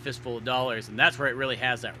ending of Fistful of Dollars, and that's where it really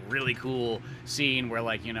has that really cool scene where,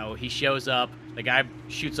 like, he shows up, the guy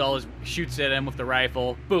shoots at him with the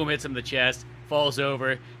rifle, boom, hits him in the chest, falls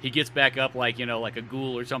over, he gets back up like, like a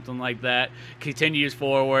ghoul or something like that, continues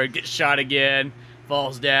forward, gets shot again,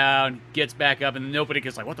 falls down, gets back up, and then nobody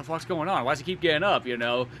gets like, what the fuck's going on? Why does he keep getting up,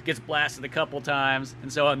 Gets blasted a couple times,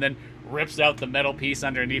 and so on, and then rips out the metal piece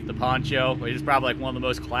underneath the poncho, which is probably like one of the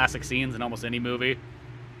most classic scenes in almost any movie.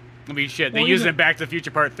 I mean, shit, they used it in Back to the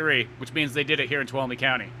Future Part 3, which means they did it here in Tuolumne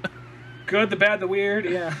County. Good, the bad, the weird,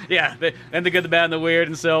 yeah. Yeah, and the good, the bad, and the weird,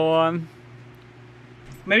 and so on.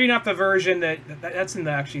 Maybe not the version that's in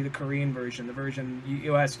the Korean version. The version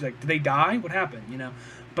you ask, like, did they die? What happened?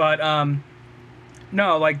 But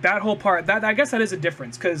no, like that whole part. That I guess that is a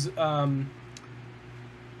difference, because Toshiro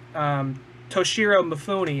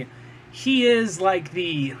Mifune, he is like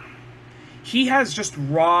he has just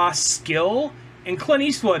raw skill. And Clint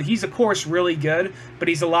Eastwood, he's of course really good, but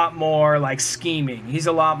he's a lot more like scheming. He's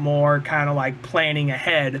a lot more kind of like planning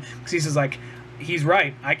ahead, because he's just like, he's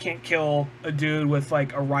right. I can't kill a dude with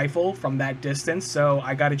like a rifle from that distance, so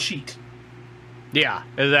I gotta cheat. Yeah,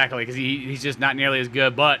 exactly, because he's just not nearly as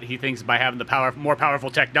good, but he thinks by having the more powerful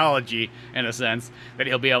technology, in a sense, that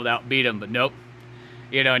he'll be able to outbeat him, but nope.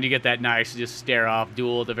 You know, and you get that nice just stare-off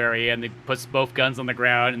duel at the very end. They puts both guns on the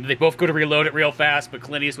ground, and they both go to reload it real fast, but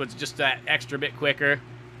Clint Eastwood's just that extra bit quicker.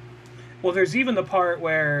 Well, there's even the part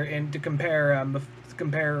where, and to compare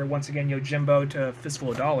once again Yojimbo to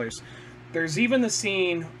Fistful of Dollars, there's even the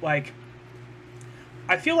scene, like,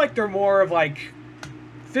 I feel like they're more of like,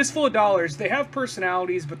 Fistful of Dollars, they have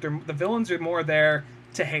personalities, but the villains are more there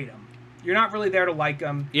to hate them. You're not really there to like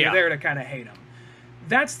them, you're there to kind of hate them.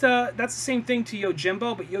 That's the same thing to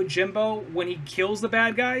Yojimbo, but Yojimbo, when he kills the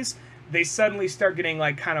bad guys, they suddenly start getting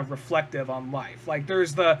like kind of reflective on life. Like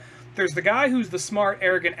there's the guy who's the smart,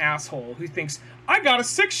 arrogant asshole who thinks, I got a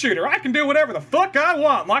 6-shooter, I can do whatever the fuck I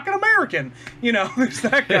want, like an American. You know, there's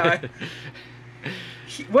that guy.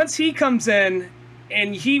 Once he comes in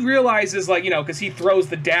and he realizes, like, you know, because he throws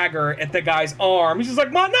the dagger at the guy's arm. He's just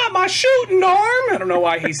like, not my shooting arm. I don't know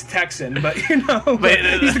why he's Texan, but, you know,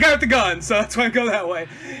 he's the guy with the gun, so that's why I go that way.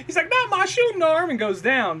 He's like, not my shooting arm, and goes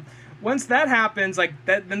down. Once that happens, like,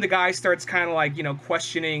 then the guy starts kind of, like, you know,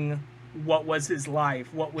 questioning what was his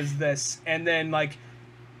life, what was this, and then, like,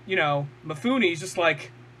 you know, Mifune's just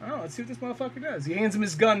like, oh, let's see what this motherfucker does. He hands him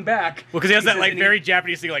his gun back. Well, because he has that, like, very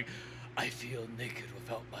Japanese thing, like, I feel naked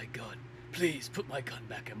without my gun. Please, put my gun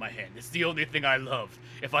back in my hand. It's the only thing I love.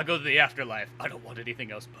 If I go to the afterlife, I don't want anything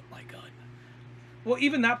else but my gun. Well,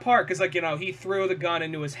 even that part, because, like, you know, he threw the gun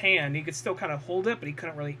into his hand. He could still kind of hold it, but he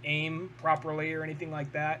couldn't really aim properly or anything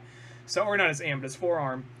like that. So, or not his aim, but his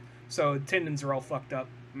forearm. So, tendons are all fucked up.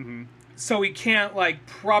 Mm-hmm. So he can't, like,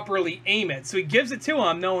 properly aim it. So he gives it to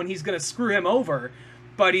him, knowing he's going to screw him over.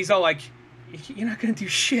 But he's all like, you're not going to do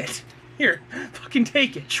shit. Here, fucking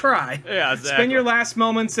take it. Try. Yeah, exactly. Spend your last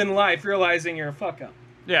moments in life realizing you're a fuck up.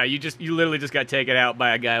 Yeah, you literally just got taken out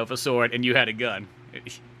by a guy with a sword, and you had a gun.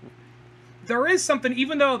 There is something,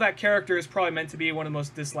 even though that character is probably meant to be one of the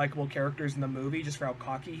most dislikable characters in the movie, just for how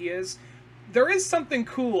cocky he is, there is something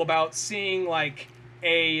cool about seeing, like,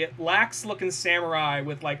 a lax-looking samurai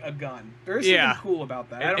with, like, a gun. There is something cool about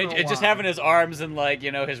that. I don't know why. Just having his arms in, like,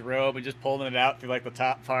 you know, his robe and just pulling it out through, like, the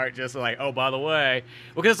top part, just like, oh, by the way.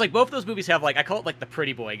 Because, like, both of those movies have, like, I call it, like, the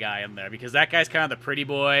pretty boy guy in there, because that guy's kind of the pretty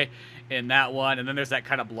boy in that one, and then there's that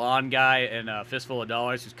kind of blonde guy in Fistful of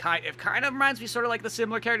Dollars, who's it kind of reminds me sort of like the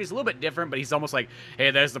similar character. He's a little bit different, but he's almost like, hey,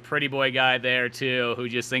 there's the pretty boy guy there, too, who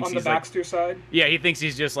just thinks he's, on the Baxter side? Yeah, he thinks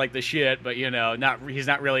he's just, like, the shit, but, you know, he's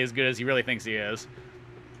not really as good as he really thinks he is.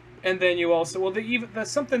 And then you also, well,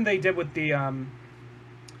 that's something they did with the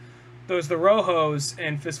Rojos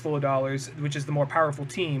and Fistful of Dollars, which is the more powerful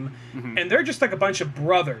team, and they're just like a bunch of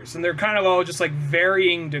brothers, and they're kind of all just like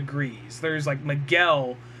varying degrees. There's like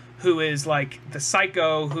Miguel, who is like the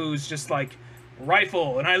psycho, who's just like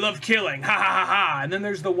rifle and I love killing, ha ha ha ha. And then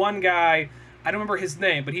there's the one guy, I don't remember his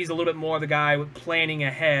name, but he's a little bit more the guy with planning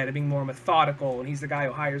ahead and being more methodical, and he's the guy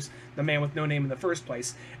who hires the man with no name in the first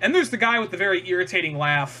place. And there's the guy with the very irritating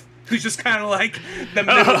laugh, who's just kind of like the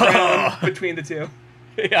middle ground between the two.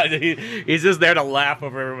 Yeah, he's just there to laugh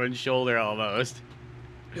over everyone's shoulder almost.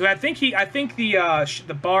 I think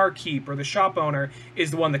the barkeep or the shop owner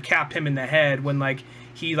is the one that capped him in the head when like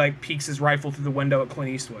he like peeks his rifle through the window at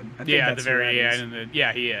Clint Eastwood. I think at the very end.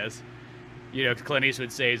 Yeah, he is. You know, Clint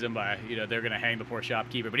Eastwood saves him by, you know, they're gonna hang the poor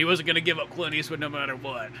shopkeeper, but he wasn't gonna give up Clint Eastwood no matter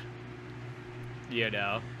what. You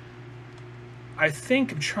know. I'm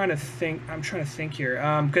trying to think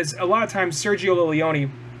here, because a lot of times Sergio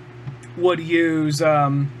Leone would use a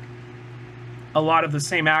lot of the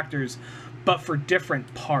same actors, but for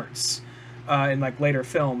different parts in like later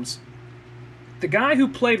films. The guy who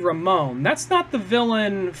played Ramon, that's not the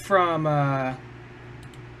villain from.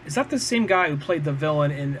 Is that the same guy who played the villain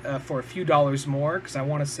in For a Few Dollars More? Because I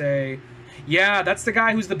want to say. Yeah, that's the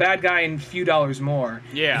guy who's the bad guy in Few Dollars More.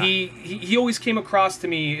 Yeah. He always came across to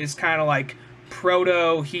me as kind of like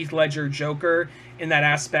proto Heath Ledger Joker in that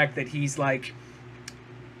aspect that he's like,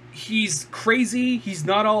 he's crazy, he's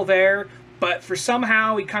not all there, but for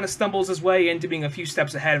somehow he kind of stumbles his way into being a few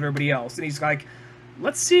steps ahead of everybody else, and he's like,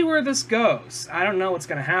 let's see where this goes. I don't know what's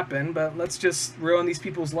going to happen, but let's just ruin these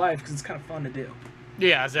people's life because it's kind of fun to do.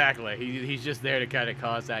 Yeah, exactly. He's just there to kind of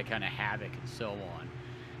cause that kind of havoc and so on.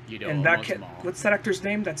 You know, and that what's that actor's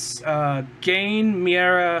name? That's Gain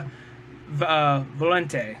Miera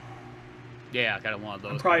Valente. Yeah, kind of one of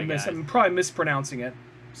those. I'm probably mispronouncing it.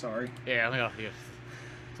 Sorry. Yeah,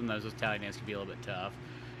 sometimes those Italian names can be a little bit tough.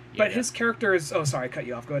 But his character is... Oh, sorry, I cut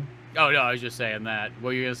you off. Go ahead. Oh, no, I was just saying that. What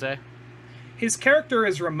were you going to say? His character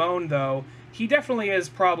is Ramon, though. He definitely is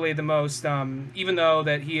probably the most... even though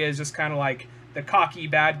that he is just kind of like the cocky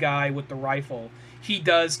bad guy with the rifle, he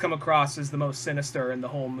does come across as the most sinister in the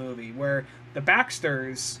whole movie, where the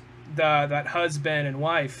Baxters, that husband and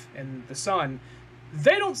wife and the son,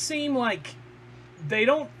 they don't seem like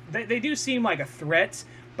they do seem like a threat,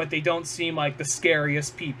 but they don't seem like the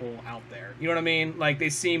scariest people out there. You know what I mean? Like, they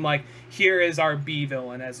seem like, here is our B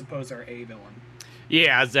villain as opposed to our A villain.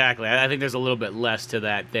 Yeah, exactly. I think there's a little bit less to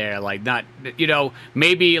that there. Like, not, you know,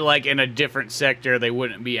 maybe like in a different sector they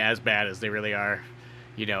wouldn't be as bad as they really are,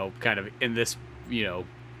 you know, kind of in this, you know,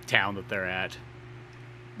 town that they're at.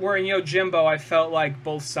 Where in Yojimbo, I felt like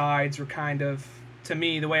both sides were kind of, to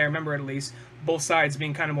me, the way I remember it at least, both sides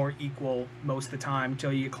being kind of more equal most of the time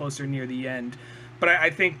until you get closer near the end. But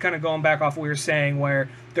I think, kind of going back off what we were saying, where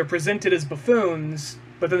they're presented as buffoons,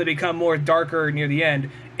 but then they become more darker near the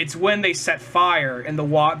end. It's when they set fire and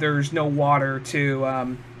there's no water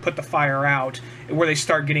to put the fire out, where they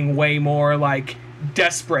start getting way more like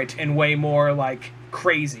desperate and way more like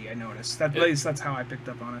crazy. I noticed at least that's how I picked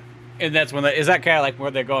up on it. And that's when is that kind of like where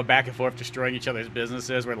they're going back and forth destroying each other's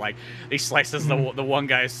busineses, where like he slices the one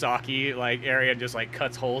guy's sake like area and just like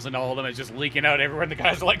cuts holes in all of them. It's just leaking out everywhere, and the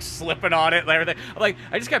guys are like slipping on it and everything. I'm like,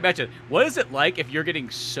 I just gotta imagine, what is it like if you're getting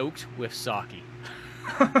soaked with sake?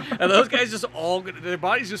 And those guys just all, their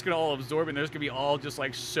body's just gonna all absorb, and they're just gonna be all just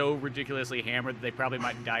like so ridiculously hammered that they probably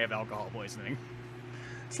might die of alcohol poisoning.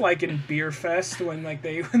 It's like in Beer Fest when they like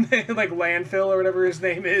Landfill or whatever his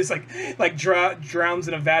name is like drowns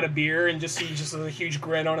in a vat of beer and just sees just a huge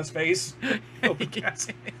grin on his face. Oh,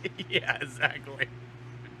 yeah, exactly.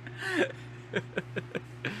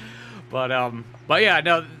 But yeah,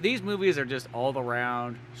 no, these movies are just all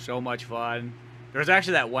around so much fun. There's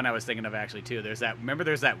actually that one I was thinking of actually too. There's that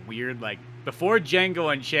weird, like, before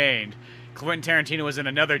Django Unchained, Quentin Tarantino was in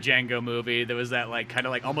another Django movie. There was that like kind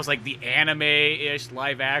of like almost like the anime-ish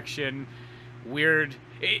live action weird.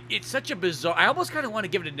 It's such a bizarre. I almost kind of want to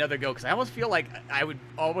give it another go because I almost feel like I would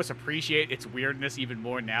almost appreciate its weirdness even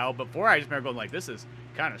more now. Before I just remember going like, this is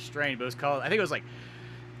kind of strange. But it was called, I think it was like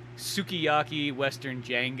Sukiyaki Western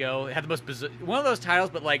Django. It had the most bizarre, one of those titles,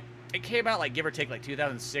 but like it came out like give or take like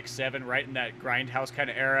 2006, 2007, right in that grindhouse kind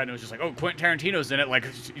of era, and it was just like, oh, Quentin Tarantino's in it, like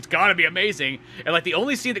it's gotta be amazing. And like the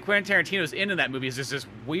only scene that Quentin Tarantino's in that movie is just this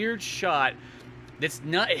weird shot that's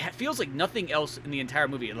not. It feels like nothing else in the entire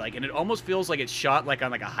movie, like, and it almost feels like it's shot like on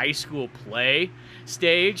like a high school play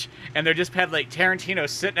stage, and they're just had like Tarantino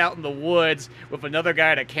sitting out in the woods with another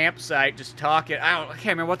guy at a campsite just talking. I can't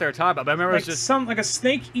remember what they were talking about, but I remember like it was just like a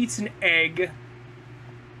snake eats an egg.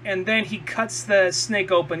 And then he cuts the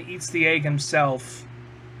snake open, eats the egg himself.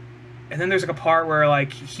 And then there's like a part where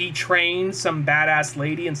like he trains some badass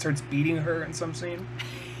lady and starts beating her in some scene.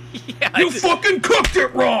 Yeah, you fucking cooked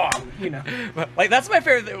it wrong, you know. Like that's my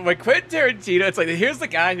favorite thing. Like Quentin Tarantino, it's like here's the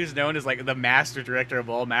guy who's known as like the master director of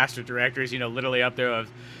all master directors. You know, literally up there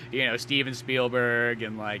with, you know, Steven Spielberg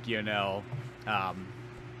and like, you know,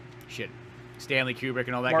 Stanley Kubrick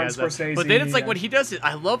and all that kind of stuff. But then it's like when he does it,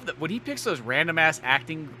 I love that when he picks those random ass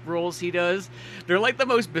acting roles he does. They're like the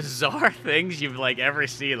most bizarre things you've like ever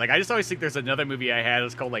seen. Like I just always think there's another movie I had.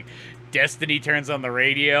 It's called like Destiny Turns on the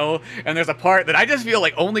Radio, and there's a part that I just feel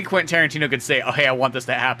like only Quentin Tarantino could say, "Oh, hey, I want this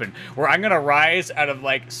to happen." Where I'm gonna rise out of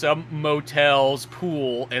like some motel's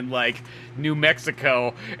pool in like New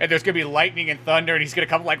Mexico, and there's gonna be lightning and thunder, and he's gonna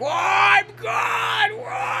come like, "Whoa, I'm gone!"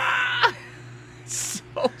 Whoa! It's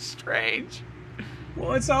so strange.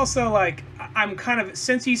 Well, it's also like I'm kind of,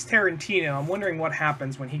 since he's Tarantino, I'm wondering what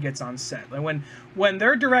happens when he gets on set. Like when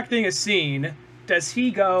they're directing a scene, does he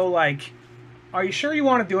go like, "Are you sure you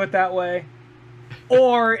want to do it that way?"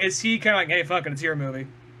 Or is he kind of like, "Hey, fuck it, it's your movie"?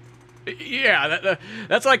 Yeah,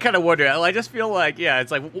 that's what I kind of wonder. I just feel like, yeah,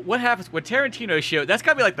 it's like, what happens when Tarantino show? That's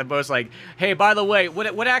gotta be like the most like, hey, by the way,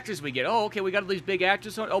 what actors we get? Oh, okay, we got all these big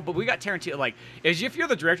actors. Oh, but we got Tarantino. Like, as if you're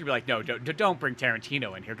the director, be like, no, don't bring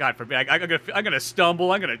Tarantino in here. God forbid. I'm gonna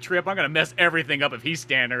stumble. I'm gonna trip. I'm gonna mess everything up if he's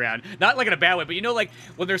standing around. Not like in a bad way, but you know, like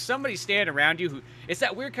when there's somebody standing around you who, it's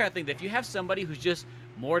that weird kind of thing that if you have somebody who's just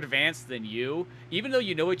more advanced than you, even though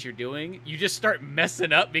you know what you're doing, you just start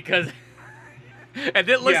messing up because. And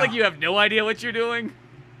it looks like you have no idea what you're doing,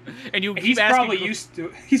 and you keep he's asking.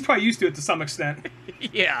 He's probably used to it to some extent.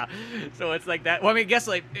 Yeah, so it's like that. Well, I mean, I guess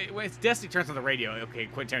like when Destiny Turns on the Radio. Okay,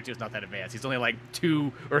 Quentin Tarantino's not that advanced. He's only like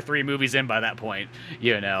 2 or 3 movies in by that point,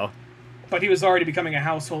 you know. But he was already becoming a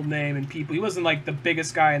household name, and people. He wasn't like the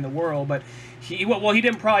biggest guy in the world, but he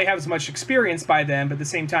didn't probably have as much experience by then. But at the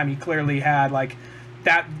same time, he clearly had like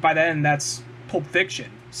that. By then, that's Pulp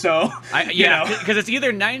Fiction. So, because it's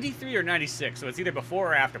either 93 or 96, so it's either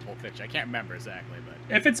before or after Pulp Fiction. I can't remember exactly, but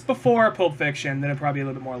if it's before Pulp Fiction, then it'd probably be a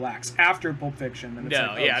little bit more lax. After Pulp Fiction, then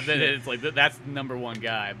it's then it's like that's the #1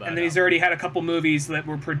 guy. But and then he's already had a couple movies that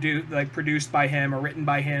were produced by him or written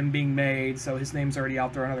by him being made, so his name's already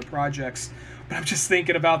out there on other projects. But I'm just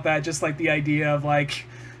thinking about that, just like the idea of like,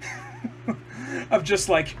 of just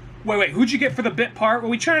like, Wait, who'd you get for the bit part? Were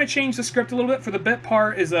we trying to change the script a little bit? For the bit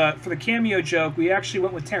part is for the cameo joke, we actually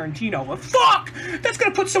went with Tarantino. Well, fuck! That's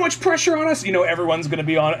gonna put so much pressure on us. You know, everyone's gonna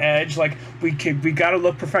be on edge. Like, we gotta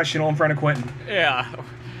look professional in front of Quentin. Yeah.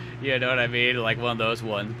 You know what I mean? Like one of those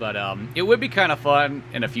ones. But it would be kind of fun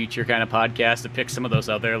in a future kind of podcast to pick some of those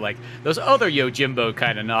other Yojimbo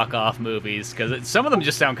kind of knockoff movies, because some of them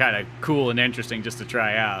just sound kind of cool and interesting just to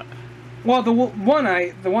try out. Well,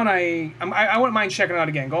 I wouldn't mind checking out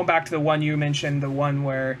again. Going back to the one you mentioned, the one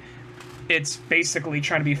where it's basically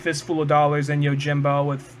trying to be Fistful of Dollars and Yojimbo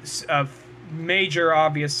with a major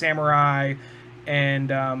obvious samurai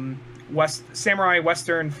and samurai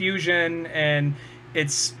western fusion, and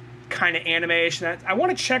it's kind of animation. I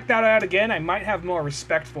want to check that out again. I might have more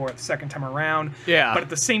respect for it the second time around. Yeah. But at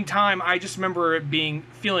the same time, I just remember it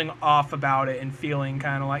feeling off about it and feeling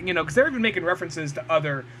kind of like, you know, because they're even making references to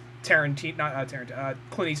other Clint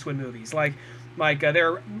Eastwood movies, like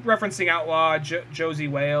they're referencing Outlaw, Josie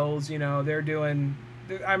Wales. You know, they're doing.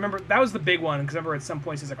 I remember that was the big one, because I remember at some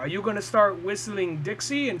points he's like, "Are you going to start whistling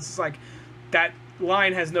Dixie?" And it's like, that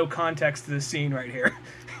line has no context to the scene right here.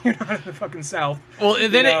 You're not in the fucking South. Well,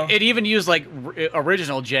 and then it even used like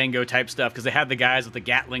original Django type stuff, because they had the guys with the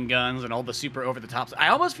Gatling guns and all the super over the top. I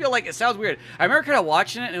almost feel like it sounds weird. I remember kind of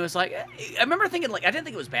watching it, and it was like, I remember thinking like, I didn't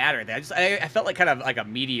think it was bad or anything. I felt like kind of like a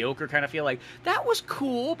mediocre kind of feel, like that was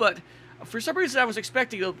cool, but for some reason I was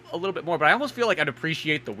expecting a little bit more. But I almost feel like I'd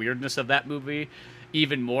appreciate the weirdness of that movie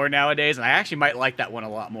even more nowadays, and I actually might like that one a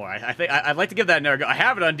lot more. I think I'd like to give that another go. I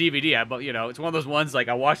have it on DVD, but you know, it's one of those ones like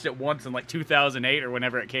I watched it once in like 2008 or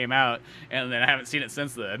whenever it came out, and then I haven't seen it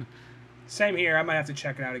since then. Same here. I might have to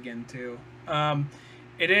check it out again too.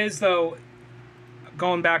 It is though,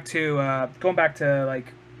 going back to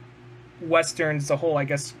like westerns as a whole, I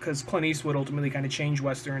guess, because Clint Eastwood ultimately kind of changed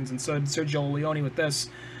westerns, and so did Sergio Leone with this.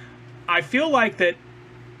 I feel like that.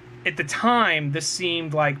 At the time, this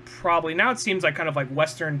seemed like probably, now it seems like kind of like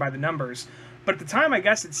Western by the numbers, but at the time, I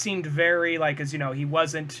guess it seemed very like, as you know, he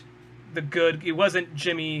wasn't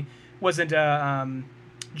Jimmy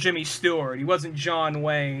Stewart, he wasn't John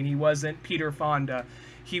Wayne, he wasn't Peter Fonda,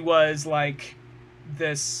 he was like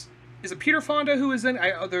this. Is it Peter Fonda who is in?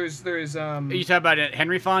 There's. Are you talking about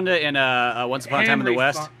Henry Fonda in Once Upon a Time in the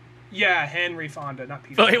West? Yeah, Henry Fonda, not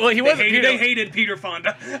Peter. Well, he wasn't. They hated Peter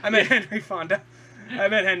Fonda. I meant Henry Fonda.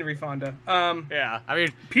 Yeah, I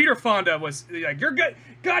mean, Peter Fonda was like, "You're good.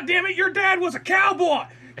 God damn it, your dad was a cowboy.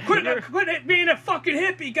 Quit it being a fucking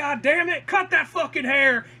hippie. God damn it, cut that fucking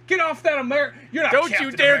hair. Get off that America. You're not. Don't Captain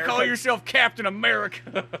you dare America. Call yourself Captain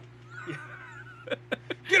America.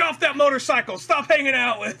 Get off that motorcycle. Stop hanging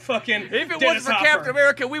out with fucking. If it Dennis wasn't for Hopper. Captain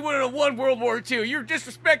America, we wouldn't have won World War II. You're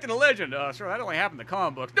disrespecting a legend. Sure, that only happened in the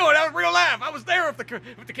comic books. No, that was real life. I was there with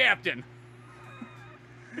the captain.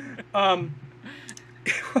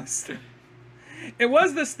 It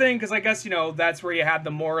was this thing, because I guess, you know, that's where you had the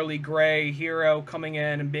morally gray hero coming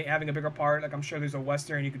in and having a bigger part. Like, I'm sure there's a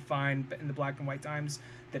Western you could find in the black and white times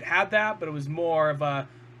that had that, but it was more of a,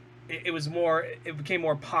 it became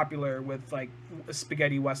more popular with like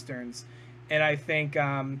spaghetti Westerns. And I think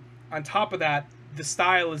on top of that, the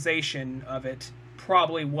stylization of it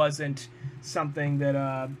probably wasn't something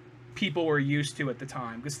that people were used to at the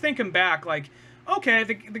time. Because thinking back, like, okay,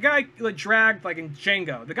 the guy like dragged, like in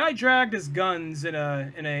Django, the guy dragged his guns in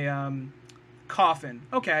a coffin.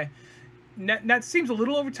 Okay, that seems a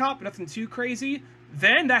little over top, but nothing too crazy.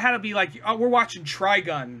 Then that had to be like, oh, we're watching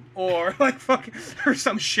Trigun or like fucking or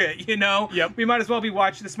some shit, you know? Yep. We might as well be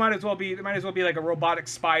watching. It might as well be like a robotic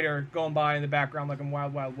spider going by in the background, like in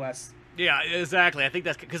Wild Wild West. Yeah, exactly. I think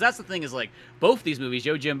that's because that's the thing is like both these movies,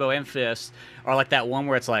 Yojimbo and Fist, are like that one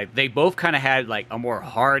where it's like they both kind of had like a more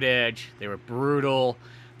hard edge. They were brutal.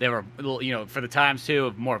 They were, you know, for the times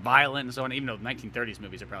too, more violent and so on. Even though 1930s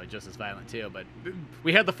movies are probably just as violent too, but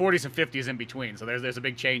we had the 40s and 50s in between, so there's a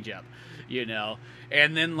big change up, you know.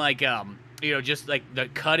 And then like you know, just like the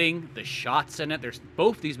cutting, the shots in it.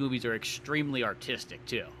 Both these movies are extremely artistic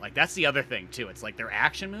too. Like that's the other thing too. It's like they're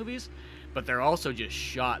action movies, but they're also just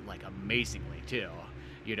shot like amazingly too.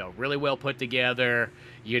 You know, really well put together,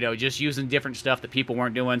 you know, just using different stuff that people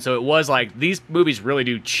weren't doing. So it was like, these movies really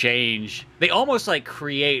do change. They almost like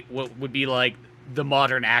create what would be like the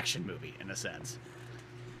modern action movie in a sense.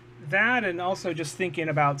 That, and also just thinking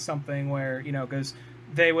about something where, you know, because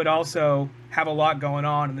they would also have a lot going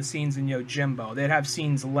on in the scenes in Yojimbo. They'd have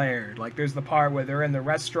scenes layered. Like there's the part where they're in the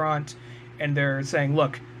restaurant and they're saying,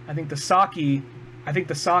 look, I think the sake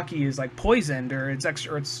is like poisoned, or it's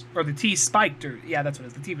extra, or the tea's spiked, or yeah, that's what it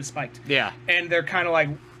is. The tea was spiked. Yeah. And they're kind of like,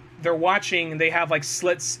 they're watching, they have like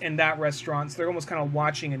slits in that restaurant, so they're almost kind of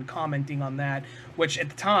watching and commenting on that, which at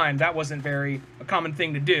the time, that wasn't very a common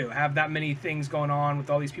thing to do, have that many things going on with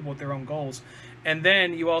all these people with their own goals. And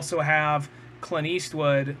then you also have Clint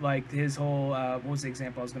Eastwood, like his whole, what was the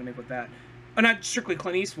example I was going to make with that? Not strictly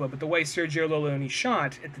Clint Eastwood, but the way Sergio Leone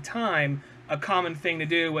shot at the time, a common thing to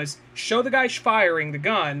do was show the guy firing the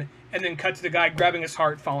gun and then cut to the guy grabbing his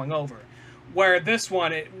heart, falling over. Where this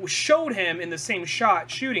one, it showed him in the same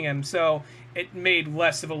shot shooting him, so it made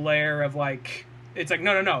less of a layer of like, it's like,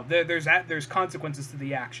 no, there's consequences to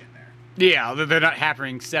the action there. Yeah, they're not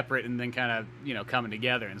happening separate and then kind of, you know, coming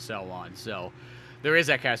together and so on. So there is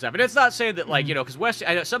that kind of stuff. And it's not saying that, like, you know, because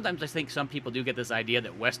I know sometimes I think some people do get this idea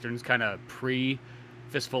that Westerns kind of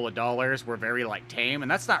Fistful of Dollars were very, like, tame,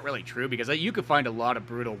 and that's not really true, because you could find a lot of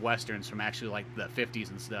brutal Westerns from actually, like, the 50s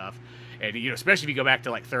and stuff, and, you know, especially if you go back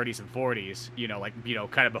to, like, 30s and 40s, you know, like, you know,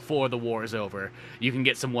 kind of before the war is over, you can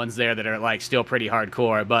get some ones there that are, like, still pretty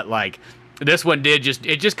hardcore, but, like, this one did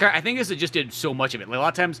I think it just did so much of it. Like, a lot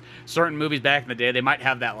of times, certain movies back in the day, they might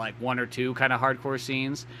have that, like, one or two kind of hardcore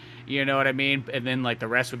scenes, you know what I mean? And then, like, the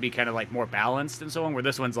rest would be kind of, like, more balanced and so on, where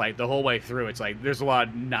this one's, like, the whole way through, it's like, there's a lot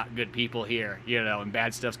of not good people here, you know, and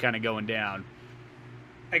bad stuff's kind of going down.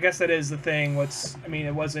 I guess that is the thing.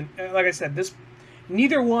 It wasn't, like I said,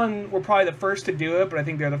 neither one were probably the first to do it, but I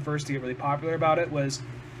think they're the first to get really popular about it, was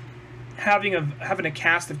having a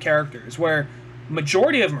cast of characters where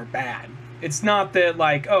majority of them are bad. It's not that,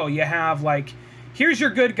 like, oh, you have, like, here's your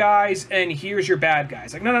good guys and here's your bad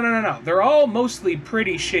guys. Like, no. They're all mostly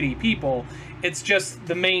pretty shitty people. It's just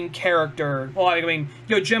the main character. Well, I mean,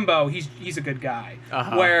 Yojimbo, he's a good guy.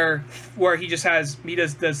 Uh-huh. Where he does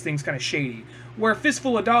things kind of shady. Where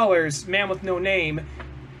Fistful of Dollars, man with no name,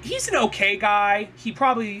 he's an okay guy. He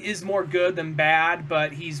probably is more good than bad,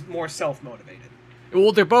 but he's more self-motivated.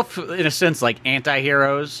 Well, they're both, in a sense, like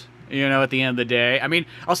anti-heroes. You know, at the end of the day. I mean,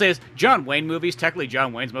 I'll say this, John Wayne movies, technically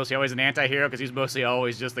John Wayne's mostly always an anti-hero, because he's mostly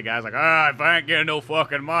always just the guy's like, if I ain't getting no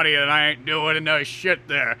fucking money, then I ain't doing no shit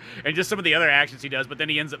there. And just some of the other actions he does, but then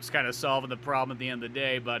he ends up kind of solving the problem at the end of the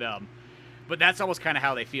day. But that's almost kind of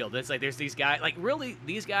how they feel. It's like, there's these guys, like, really,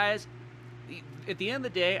 these guys, at the end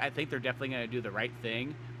of the day, I think they're definitely going to do the right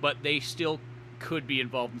thing, but they still could be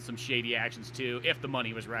involved in some shady actions, too, if the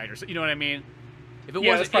money was right, or so, you know what I mean? If it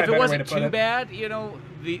wasn't too bad, you know,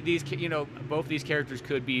 both these characters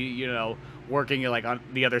could be, you know, working like on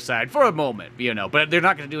the other side for a moment, you know, but they're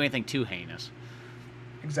not going to do anything too heinous.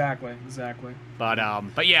 Exactly.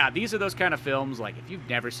 But yeah, these are those kind of films. Like, if you've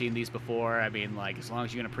never seen these before, I mean, like, as long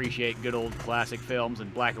as you can appreciate good old classic films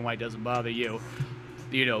and black and white doesn't bother you,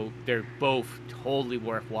 you know, they're both totally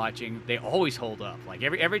worth watching. They always hold up. Like,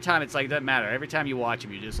 every time, it's like, it doesn't matter. Every time you watch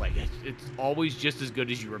them, you're just like, it's always just as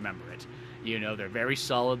good as you remember it. You know, they're very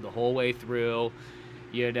solid the whole way through.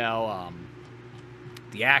 You know,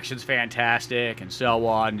 the action's fantastic and so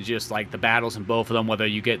on. Just like the battles in both of them, whether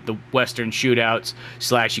you get the Western shootouts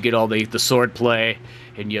 / you get all the sword play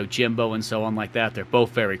and Yojimbo and so on like that. They're both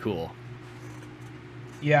very cool.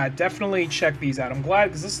 Yeah, definitely check these out. I'm glad,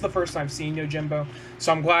 because this is the first time I've seen Yojimbo,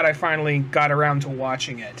 so I'm glad I finally got around to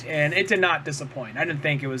watching it, and it did not disappoint. I didn't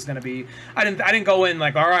think it was going to be, I didn't go in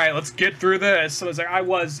like, all right, let's get through this. So it was like, I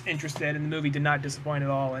was interested, and the movie did not disappoint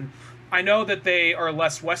at all, and I know that they are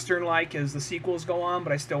less Western-like as the sequels go on,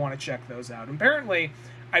 but I still want to check those out. And apparently,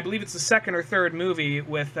 I believe it's the second or third movie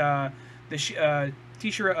with Toshiro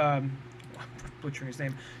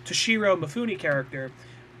Mifune character.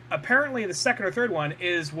 Apparently, the second or third one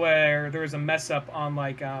is where there was a mess up on,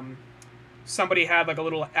 like, somebody had, like, a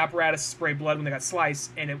little apparatus spray blood when they got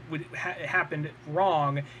sliced, and it happened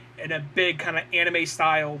wrong, and a big kind of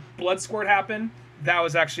anime-style blood squirt happened. That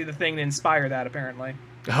was actually the thing that inspired that, apparently.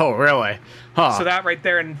 Oh, really? Huh. So that right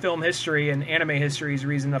there in film history and anime history is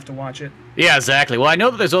reason enough to watch it. Yeah, exactly. Well, I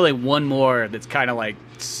know that there's only one more that's kind of, like,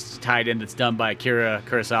 tied in that's done by Akira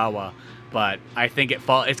Kurosawa. But I think it's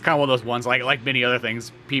kind of one of those ones, like many other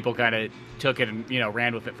things, people kind of took it and, you know,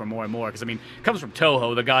 ran with it for more and more. Because, I mean, it comes from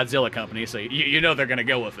Toho, the Godzilla company, so you know they're going to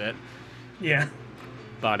go with it. Yeah.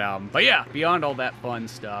 But yeah, beyond all that fun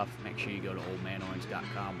stuff, make sure you go to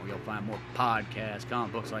oldmanorange.com, where you'll find more podcasts,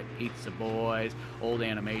 comic books like Pizza Boys, old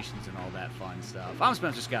animations, and all that fun stuff. I'm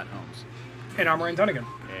Spencer Scott Holmes. And I'm Ryan Dunnigan.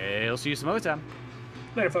 Hey, I'll see you some other time.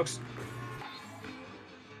 Later, folks.